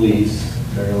out the lease,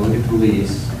 they're gonna look at the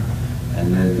lease,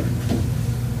 and then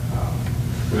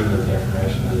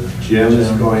Jim is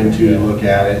going to look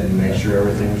at it and make sure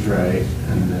everything's right,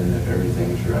 and then if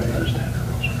everything's right.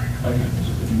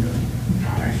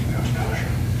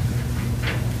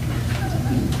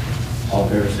 All in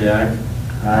favor, say aye.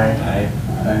 Aye.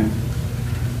 Aye.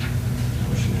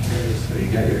 Motion carries. So you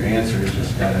got your answers,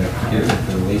 just gotta get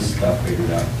the lease stuff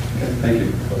figured out. Okay, thank you.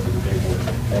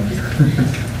 Thank you.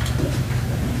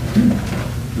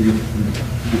 You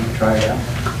can try it out.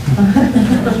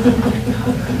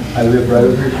 I live right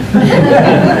over here.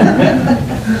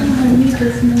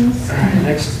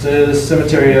 Next is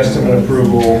cemetery estimate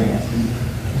approval.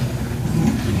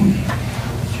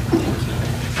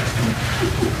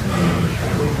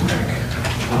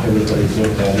 Everybody's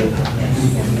looked at it.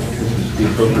 The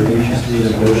appropriations need a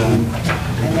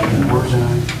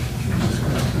motion.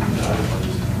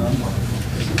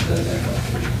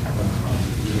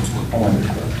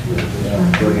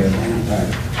 Go ahead.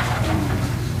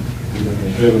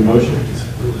 Do we have a motion?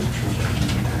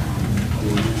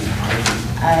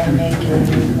 I make a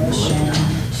motion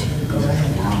to go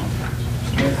ahead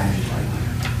with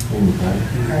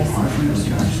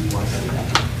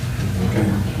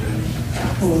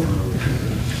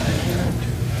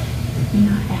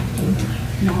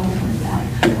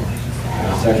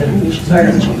Second?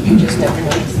 You just have to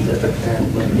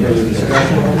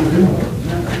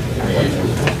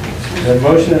A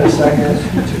motion and a second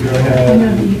to go ahead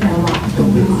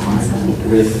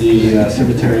with the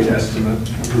cemetery estimate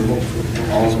approval.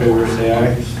 All in favor, say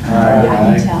aye.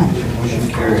 Aye. Motion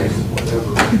carries.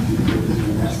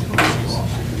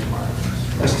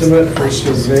 Estimate for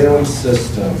surveillance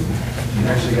system. We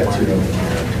actually got two of them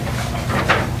here.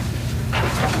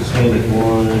 Just needed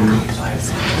one,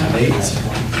 8.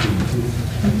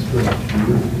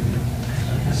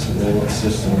 Surveillance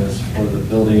system is for the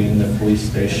building, the police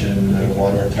station, the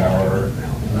water tower,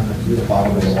 the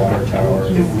bottom of the water tower.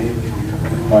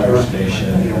 fire station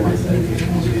and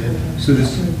everything. So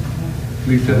this,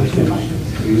 Lisa,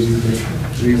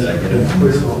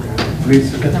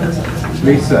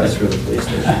 That's for the police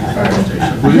station, fire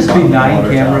station. will this be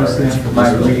 9 cameras then? Am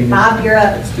I reading this? Bob, you're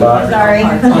up. Bob. Sorry.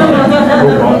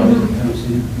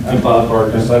 I'm Bob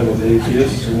Argos, I'm with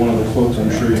ATS, one of the quotes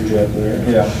I'm sure you've got there.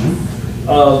 Yeah.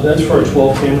 That's for a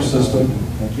 12 camera system.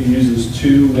 It uses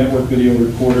 2 network video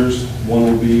recorders. One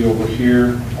will be over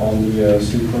here on the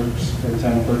city clerk's, or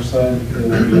town clerk's side,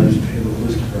 and one will be on the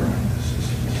police department.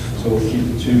 So we'll keep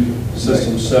the 2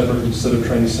 systems separate instead of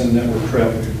trying to send network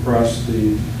traffic across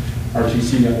the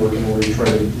RTC network in order to try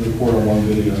to record on one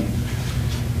video.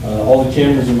 All the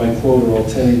cameras in my quote are all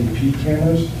 1080p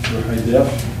cameras. They're high def.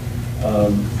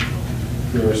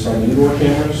 There are some indoor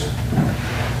cameras.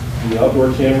 The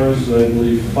outdoor cameras, I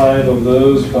believe 5 of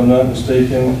those, if I'm not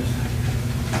mistaken,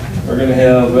 are going to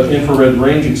have infrared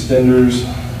range extenders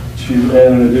to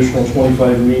add an additional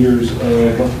 25 meters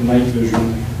of night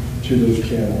vision to those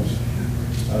cameras.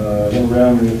 I went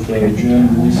around with Jim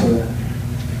and Lisa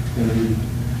and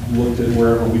we looked at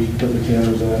wherever we could put the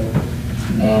cameras at.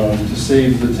 To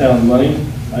save the town money,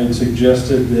 I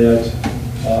suggested that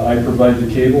I provide the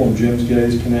cable and Jim's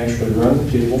guys can actually run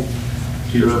the cable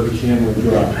to where the camera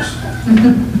drops.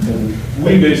 And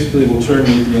we basically will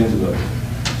terminate the ends of it.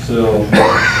 So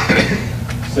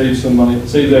save some money,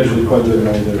 saves actually quite a bit of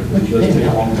money there. It does take a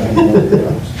long time to run the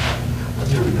drops.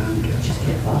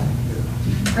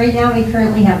 Right now, we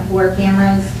currently have 4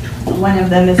 cameras. One of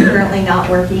them is currently not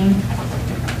working.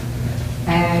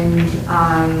 And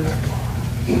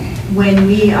when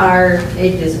we are,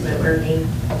 it just quit working.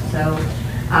 So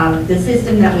the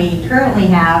system that we currently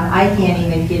have, I can't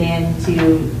even get in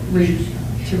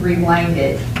to rewind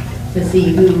it to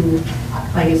see who,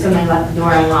 like if somebody left the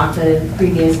door unlocked the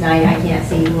previous night, I can't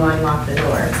see who unlocked the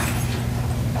door.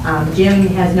 Jim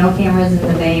has no cameras in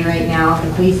the bay right now.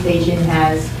 The police station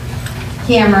has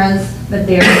cameras, but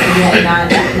they're again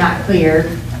not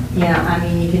clear. You know, I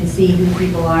mean, you can see who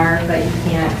people are, but you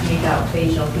can't make out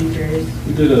facial features.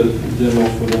 We did a demo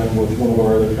for them with one of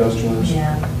our other customers.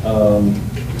 Yeah.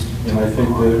 And I think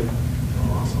that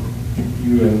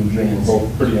you and Jim were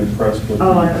both pretty impressed with the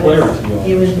clarity of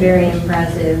It was very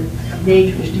impressive.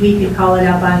 We could call it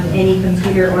up on any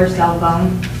computer or cell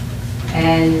phone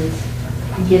and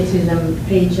get to the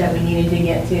page that we needed to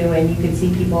get to, and you could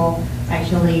see people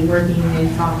actually working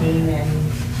and talking, and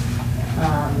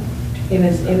it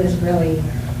was really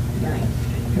nice.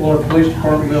 Will our police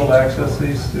department be able to access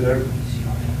these through their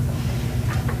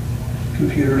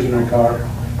computers in their car?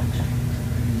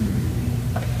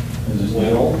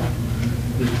 Well,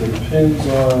 it depends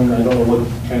on, I don't know what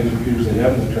kind of computers they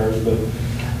have in the cars, but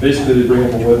basically they bring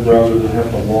up a web browser that have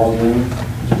to log in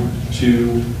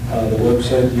to the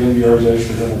website. The NVRs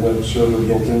actually have a web server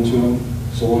built into them.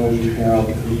 So long as you have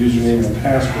a username and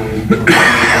password, you can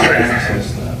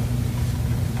access that.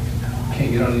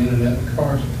 Can't get on the internet in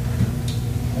cars.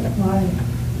 Why?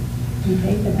 You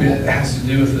pay for that? It has to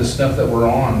do with the stuff that we're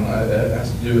on. It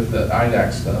has to do with the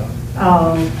IDAC stuff.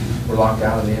 Oh. We're locked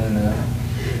out of the internet.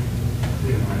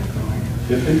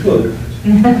 If they could.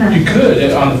 You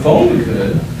could, on the phone we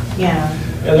could. Yeah.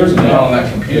 Yeah, there's Not on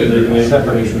that computer. They can make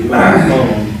information put on the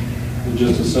phone. It's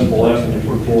just a simple app, and if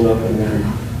we pull it up and then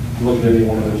look at any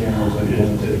one of the cameras that go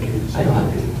into it.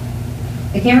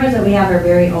 The cameras that we have are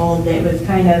very old. It was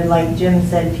kind of like Jim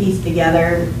said, pieced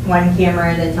together. One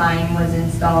camera at a time was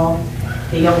installed.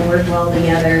 They don't work well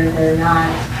together. They're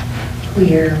not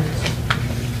clear.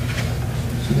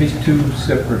 So these 2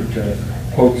 separate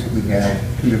quotes that we have,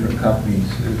 2 different companies,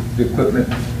 is the equipment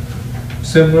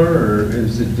similar, or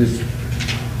is it just,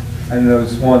 I know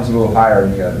this one's a little higher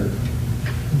than the other?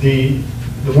 The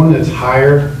one that's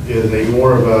higher is a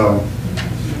more of a,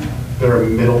 they're a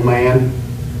middleman.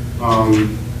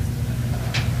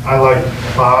 I like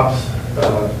Bob's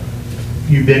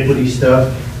ubiquity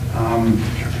stuff.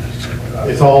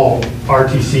 It's all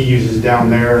RTC uses down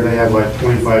there. They have like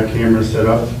 25 cameras set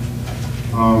up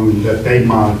that they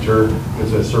monitor.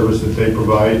 It's a service that they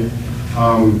provide.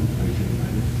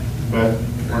 But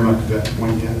we're not to that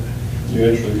point yet. You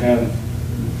actually have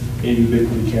a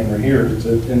ubiquity camera here. It's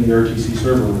in the RTC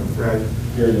server room. Right.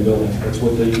 Here in the building. That's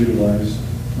what they utilize.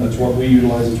 That's what we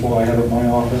utilize. It's what I have at my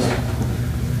office.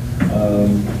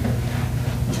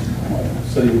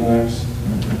 City Max.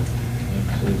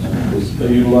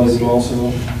 They utilize it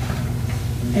also.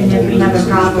 And if we have a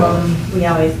problem, we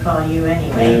always call you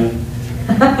anyway.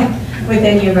 With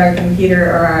any of our computer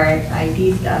or our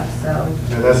IT stuff, so.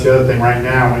 Yeah, that's the other thing right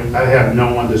now. I have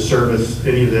no one to service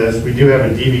any of this. We do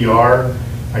have a DVR.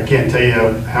 I can't tell you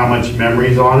how much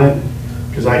memory's on it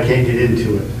because I can't get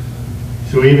into it.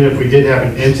 So even if we did have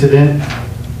an incident,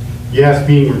 yeah, it's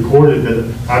being recorded, but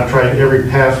I've tried every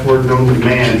password known to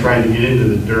man trying to get into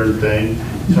the darn thing.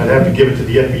 So I'd have to give it to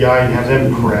the FBI and have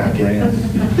them crack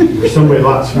it. Or somebody a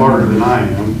lot smarter than I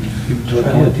am.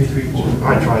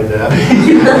 I tried that.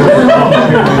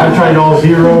 I tried all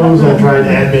zeros, I tried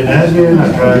admin, I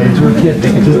tried just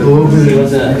a little bit.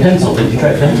 Was it a pencil? Did you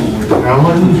try pencil?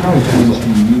 I didn't try pencil.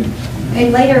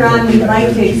 And later on, we'd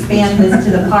like to expand this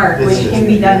to the park, which can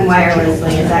be done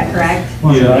wirelessly, is that correct?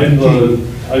 Yeah,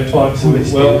 I've talked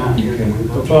with Jim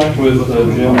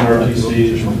and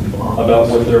RTC about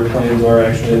what their plans are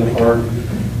actually in the park.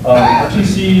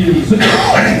 RTC is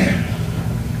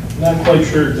not quite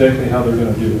sure exactly how they're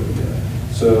going to do it yet.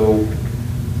 So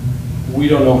we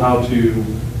don't know how to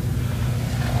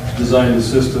design the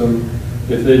system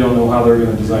if they don't know how they're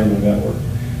going to design the network.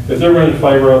 If they're running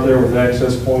fiber out there with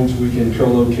access points, we can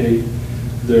co-locate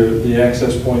the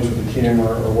access points with the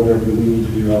camera or whatever we need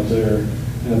to do out there,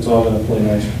 and it's all going to play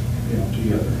nice,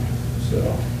 together.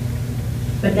 So.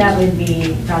 But that would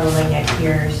be probably next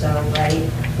year or so, right?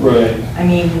 Right. I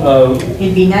mean,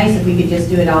 it'd be nice if we could just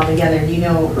do it all together. Do you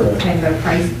know kind of a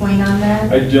price point on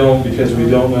that? I don't, because we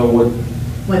don't know what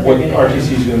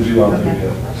RTC is going to do out there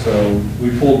yet. So we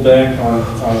pulled back on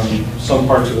some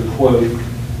parts of the quote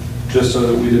just so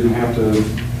that we didn't have to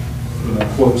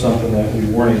quote something that we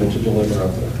weren't able to deliver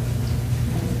out there.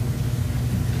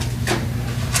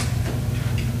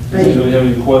 Does anybody have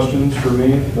any questions for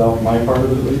me about my part of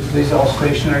it at least? These all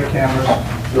stationary cameras?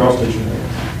 They're all stationary.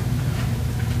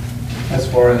 As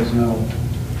far as no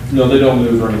they don't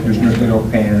move or anything. There's no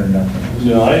pan or nothing?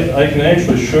 No, I can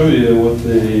actually show you what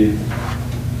they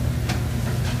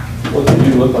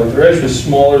do look like. They're actually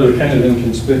smaller, they're kind of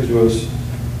inconspicuous.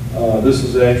 This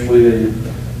is actually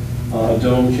a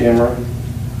dome camera.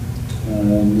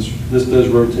 This does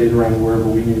rotate around wherever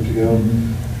we need to go.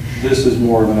 This is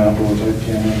more of an outdoor type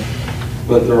camera,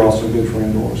 but they're also good for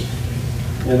indoors.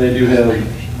 And they do have,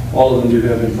 all of them do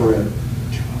have infrared.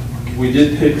 We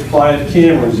did pick 5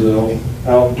 cameras though,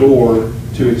 outdoor,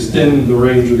 to extend the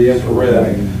range of the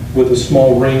infrared with a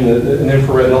small ring, an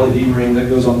infrared LED ring that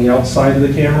goes on the outside of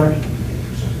the camera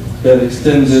that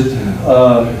extends it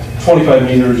 25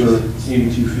 meters or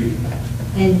 82 feet.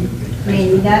 And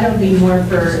Randy, that'll be more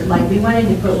for, like, we wanted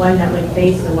to put one that would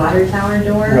face the water tower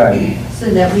door. Right. So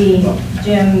that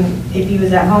Jim, if he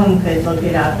was at home, could look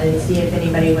it up and see if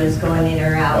anybody was going in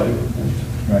or out.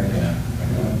 Right, yeah.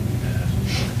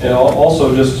 And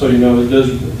also, just so you know,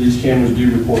 these cameras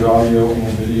do record audio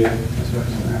and video,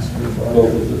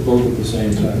 both at the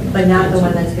same time. But not the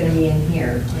one that's going to be in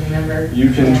here, remember? You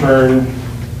can turn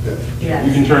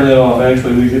that off.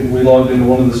 Actually, we logged into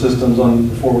one of the systems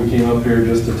before we came up here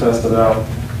just to test it out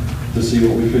to see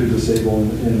what we could disable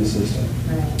in the system.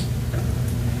 Right.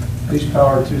 These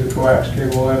powered to the coax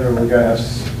cable head, or we got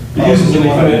It uses an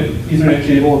Ethernet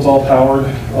cable. It's all powered.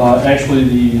 Actually,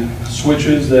 the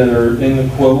switches that are in the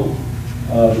quote,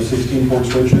 the 16-port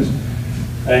switches,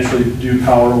 actually do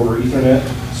power over Ethernet.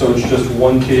 So it's just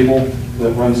one cable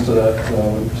that runs to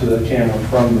that camera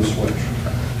from the switch.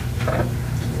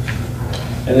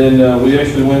 And then we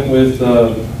actually went with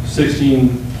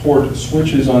 16-port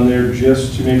switches on there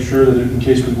just to make sure that in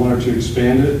case we wanted to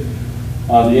expand it,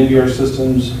 the NVR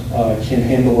systems can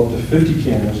handle up to 50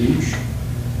 cameras each.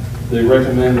 They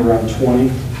recommend around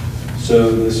 20.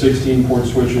 So the 16-port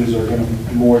switches are going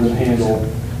to more than handle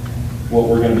what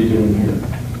we're going to be doing here.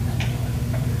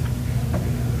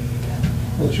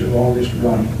 What's your longest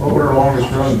run? What would our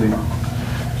longest run be?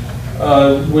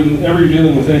 Whenever you're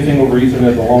dealing with anything over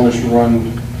Ethernet, the longest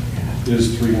run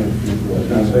is 300 feet. Right?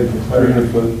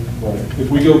 300 foot. Right. If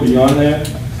we go beyond that,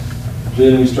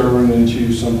 then we start running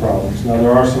into some problems. Now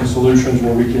there are some solutions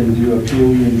where we can do a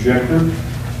PoE injector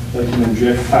that can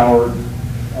inject power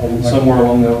somewhere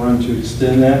along that run to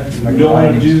extend that. Like we don't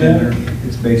want to do that.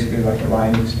 It's basically like a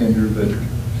line extender, but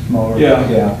smaller.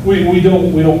 Yeah. We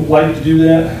don't like to do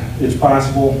that. It's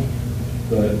possible,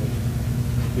 but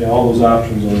yeah, all those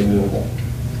options are available.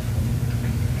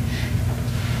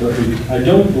 But I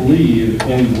don't believe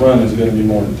any run is going to be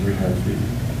more than 300 feet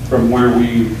from where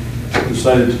we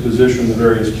decided to position the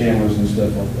various cameras and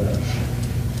stuff like that.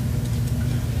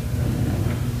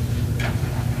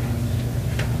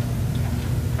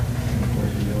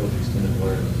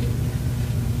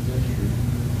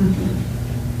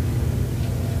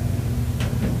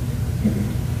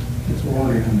 It's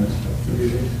warranty on this.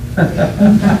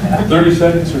 30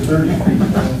 seconds or 30 feet?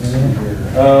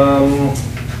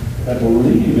 I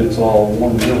believe it's all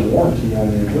 1 year warranty on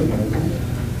the equipment.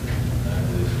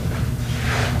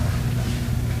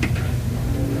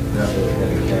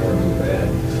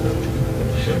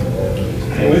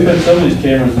 And we've had some of these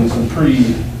cameras in some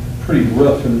pretty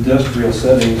rough industrial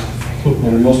settings,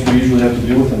 and the most we usually have to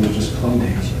do with them is just clean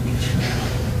them.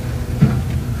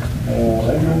 I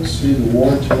don't see the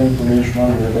warranty information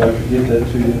on here, but I could get that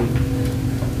to you.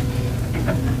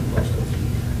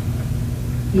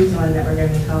 He's the one that we're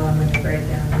gonna be calling when they break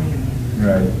down anyway.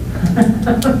 Right.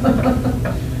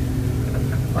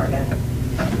 Poor guy.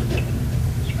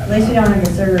 At least we don't have a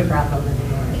server problem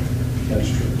anymore. That's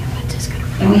true.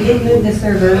 And we did move the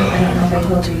server, I don't know if I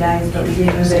told you guys, but we did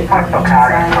move it from the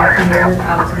inside here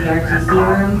out to the RTC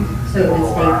room, so it would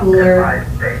stay cooler.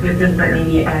 We think that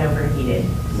maybe it got overheated,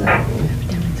 so.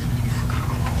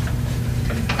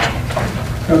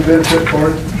 Gonna benefit for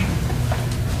it?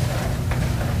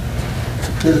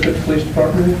 Benefit the police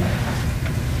department?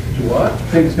 Do what?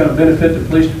 Think it's gonna benefit the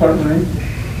police department?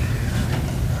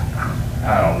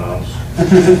 I don't know.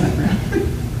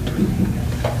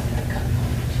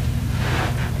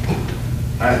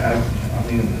 I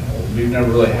mean, we've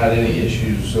never really had any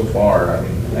issues so far. I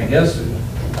mean, I guess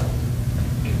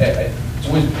it's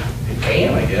always, it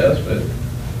can, I guess, but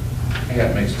I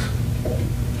got mixed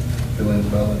feelings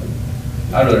about it.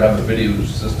 I'd rather have a video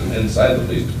system inside the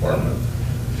police department.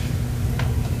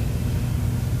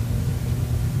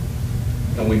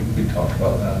 And we talked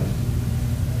about that.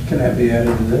 Can that be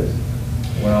added to this?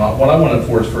 Well, what I wanted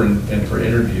for is for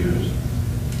interviews.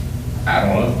 I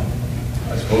don't know,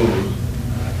 I suppose.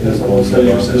 Yes, I will say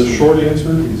the short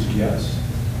answer is yes.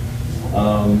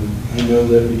 I know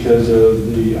that because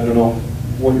of the, I don't know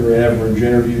what your average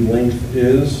interview length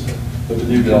is, but to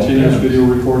do continuous video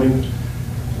recording,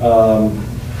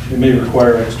 it may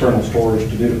require external storage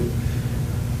to do.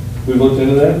 We've looked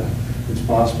into that. It's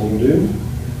possible to do.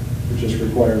 It just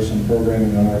requires some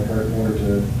programming on our part in order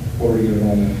to get it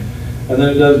on there. And then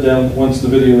it does once the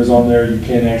video is on there, you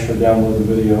can actually download the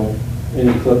video,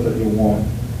 any clip that you want,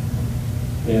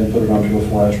 and put it onto a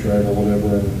flash drive or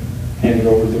whatever, and hand it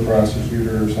over to the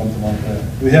prosecutor or something like that.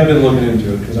 We have been looking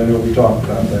into it, because I know we talked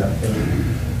about that, but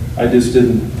I just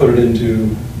didn't put it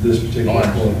into this particular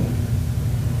clip.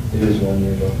 It is 1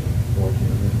 year warranty.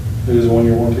 It is a 1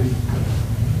 year warranty?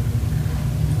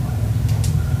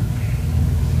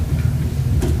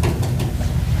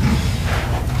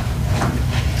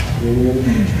 Any other?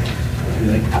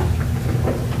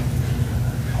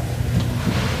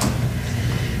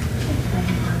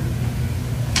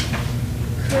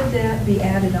 Could that be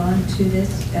added on to this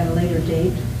at a later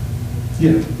date?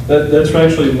 Yeah, that's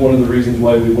actually one of the reasons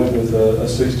why we went with a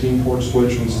 16-port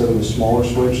switch instead of a smaller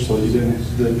switch, so you didn't,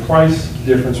 the price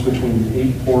difference between the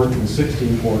 8-port and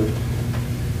 16-port,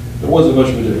 there wasn't much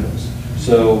of a difference.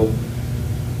 So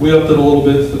we upped it a little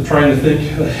bit, trying to think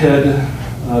ahead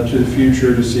to the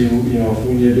future to see, if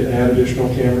we need to add additional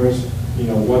cameras.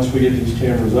 Once we get these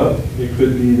cameras up, it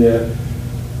could be that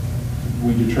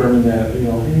we determine that,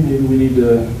 hey, maybe we need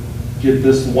to get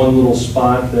this one little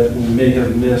spot that we may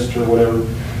have missed or whatever.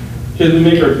 Because we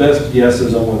make our best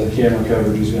guesses on what the camera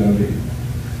coverage is going to be.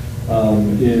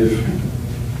 If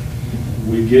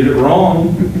we get it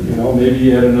wrong, maybe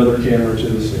you add another camera to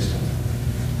the system.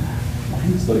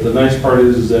 But the nice part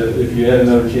is that if you add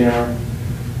another camera,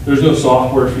 there's no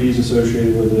software fees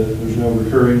associated with it. There's no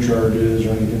recurring charges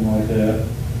or anything like that.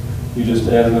 You just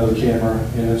add another camera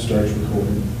and it starts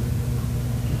recording.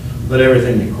 But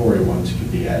everything that Corey wants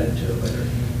could be added to it later.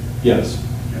 Yes.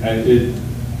 I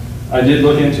did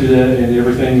look into that, and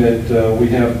everything that we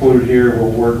have quoted here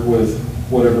will work with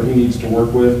whatever he needs to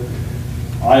work with.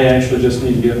 I actually just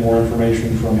need to get more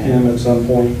information from him at some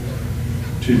point.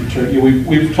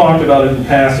 We've talked about it in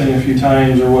passing a few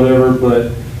times or whatever,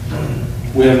 but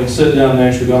we haven't sit down and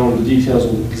actually gone over the details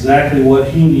of exactly what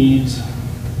he needs,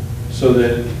 so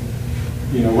that,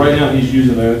 right now he's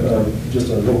using just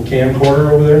a little camcorder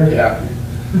over there. Yeah.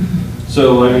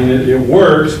 So, I mean, it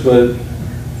works, but...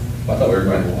 I thought we were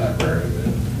going to the library.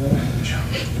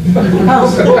 Oh,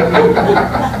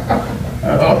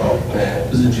 it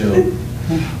was a joke.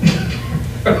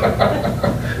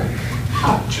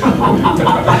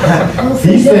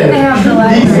 He said have the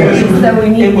library, so we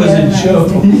need it was a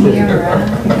joke.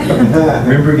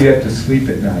 Remember, you have to sleep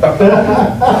at night. We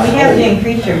have to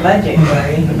increase your budget,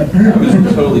 Corey. I was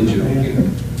totally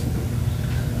joking.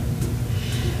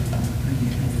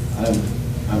 I'm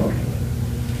okay.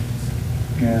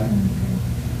 Yeah.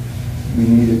 We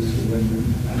need it, so when we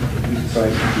try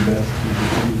to do best.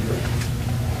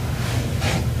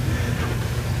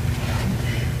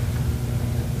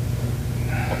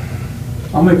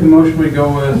 I'll make a motion, we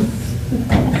go with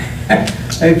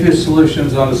APIS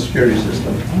Solutions on the security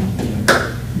system.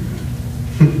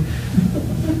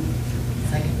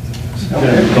 A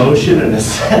motion and a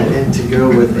second to go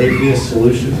with APS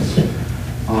Solutions.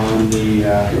 on the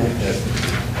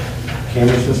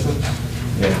camera systems?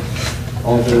 Yeah.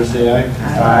 All in favor, say aye.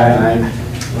 Aye.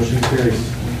 Motion carries.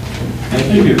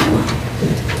 Thank you.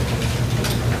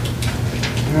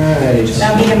 All right.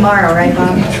 That'll be tomorrow, right,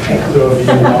 Bob? So if you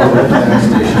know where the gas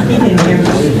station. You can hear me.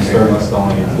 Start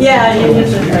installing it. Yeah, you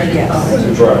just started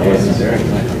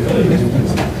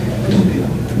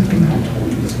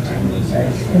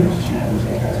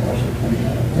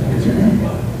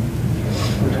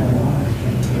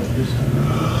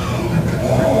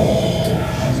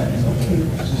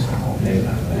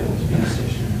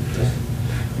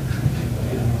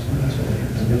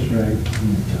That's right.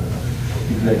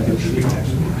 Executive.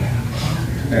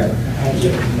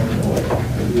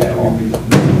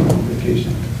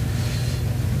 Vacation.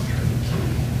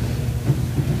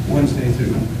 Wednesday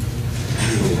through.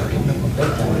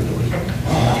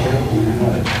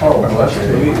 Oh, well, that's 2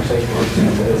 weeks.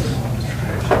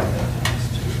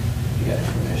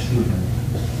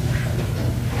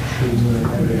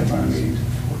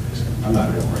 I'm not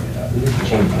going to bring it up.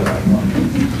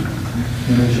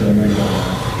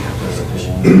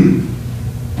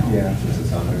 Yeah.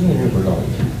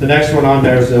 The next one on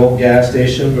there is the old gas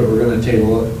station, but we're gonna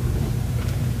table it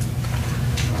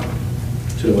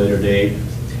to a later date.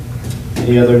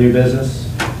 Any other new business?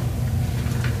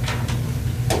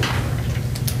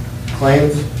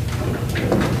 Claims?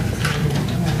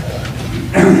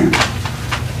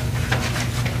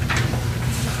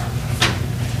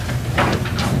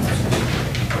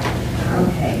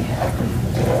 Okay.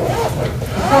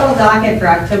 Total docket for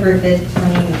October 5th,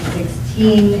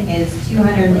 2016 is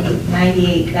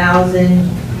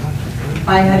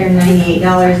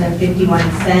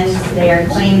 $298,598.51. They are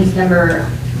claims number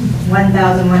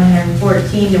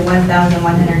 1,114 to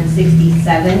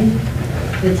 1,167.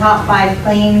 The top 5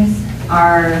 claims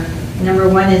are, number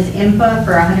 1 is IMPA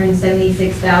for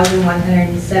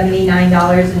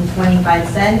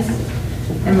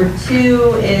 $176,179.25. Number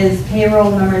 2 is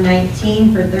payroll number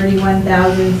 19 for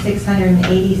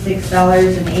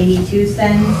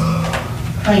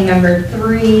 $31,686.82. Claim number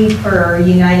 3 for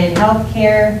United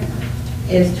Healthcare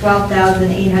is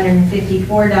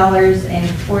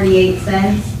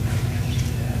 $12,854.48.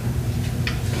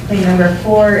 Claim number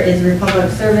 4 is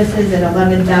Republic Services at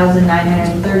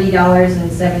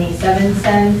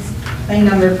 $11,930.77. Claim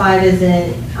number 5 is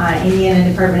in Indiana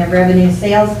Department of Revenue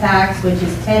sales tax, which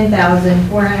is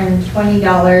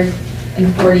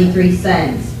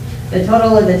 $10,420.43. The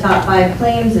total of the top 5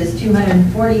 claims is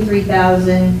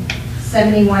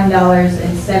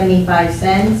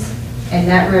 $243,071.75, and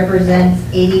that represents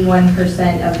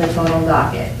 81% of the total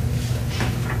docket.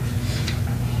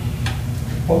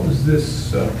 What was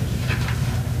this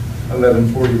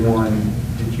 1141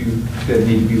 that you said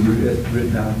needed to be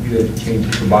written down? You had to change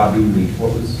it to Bob Ely.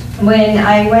 What was? When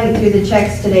I went through the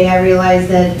checks today, I realized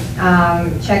that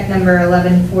check number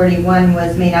 1141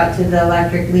 was made out to the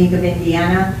Electric League of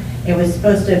Indiana. It was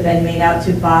supposed to have been made out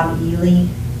to Bob Ely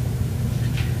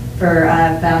for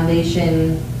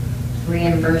foundation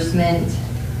reimbursement.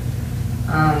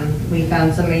 We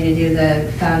found somebody to do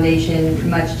the foundation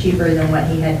much cheaper than what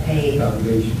he had paid.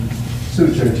 Foundation.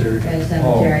 Cemetery.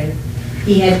 Cemetery.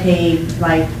 He had paid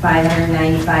like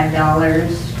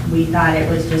 $595. We thought it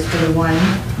was just for the one.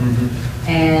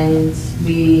 And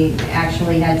we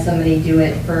actually had somebody do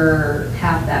it for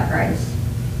half that price.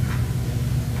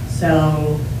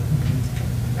 So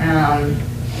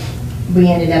we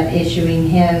ended up issuing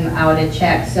him out a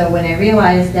check. So when I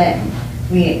realized that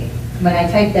when I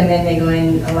type them in, they go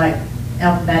in like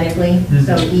alphabetically,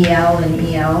 so EL and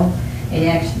EL, it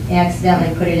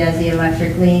accidentally put it as the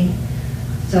Electric League.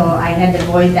 So I had to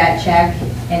void that check,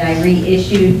 and I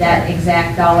reissued that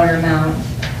exact dollar amount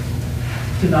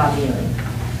to Bob Ely.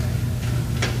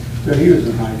 So he was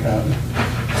a high cop.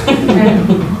 I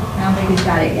don't think he's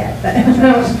got it yet, but.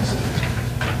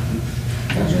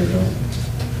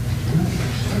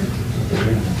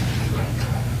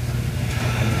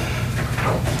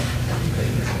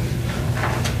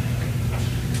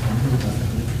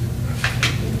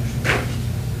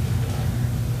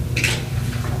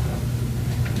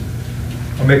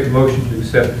 I'll make the motion to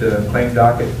accept the claim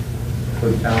docket for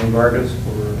the town of Argos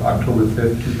for October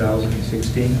 5th,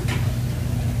 2016.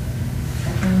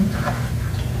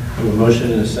 We have a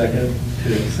motion and a second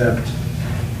to accept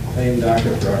claim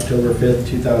docket for October 5th,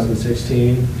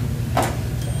 2016.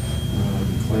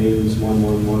 Claims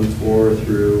 1114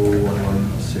 through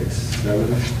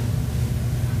 1167.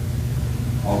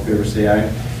 All in favor say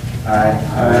aye.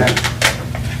 Aye.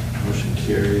 Motion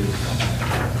carries.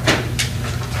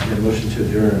 And a motion to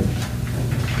adjourn.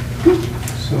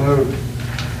 So moved.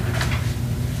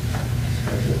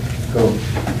 Go.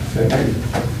 Second.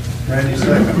 Randy,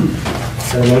 second.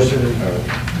 So motion is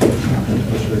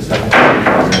second.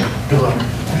 Good luck.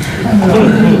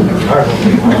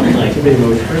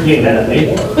 You ain't that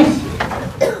late.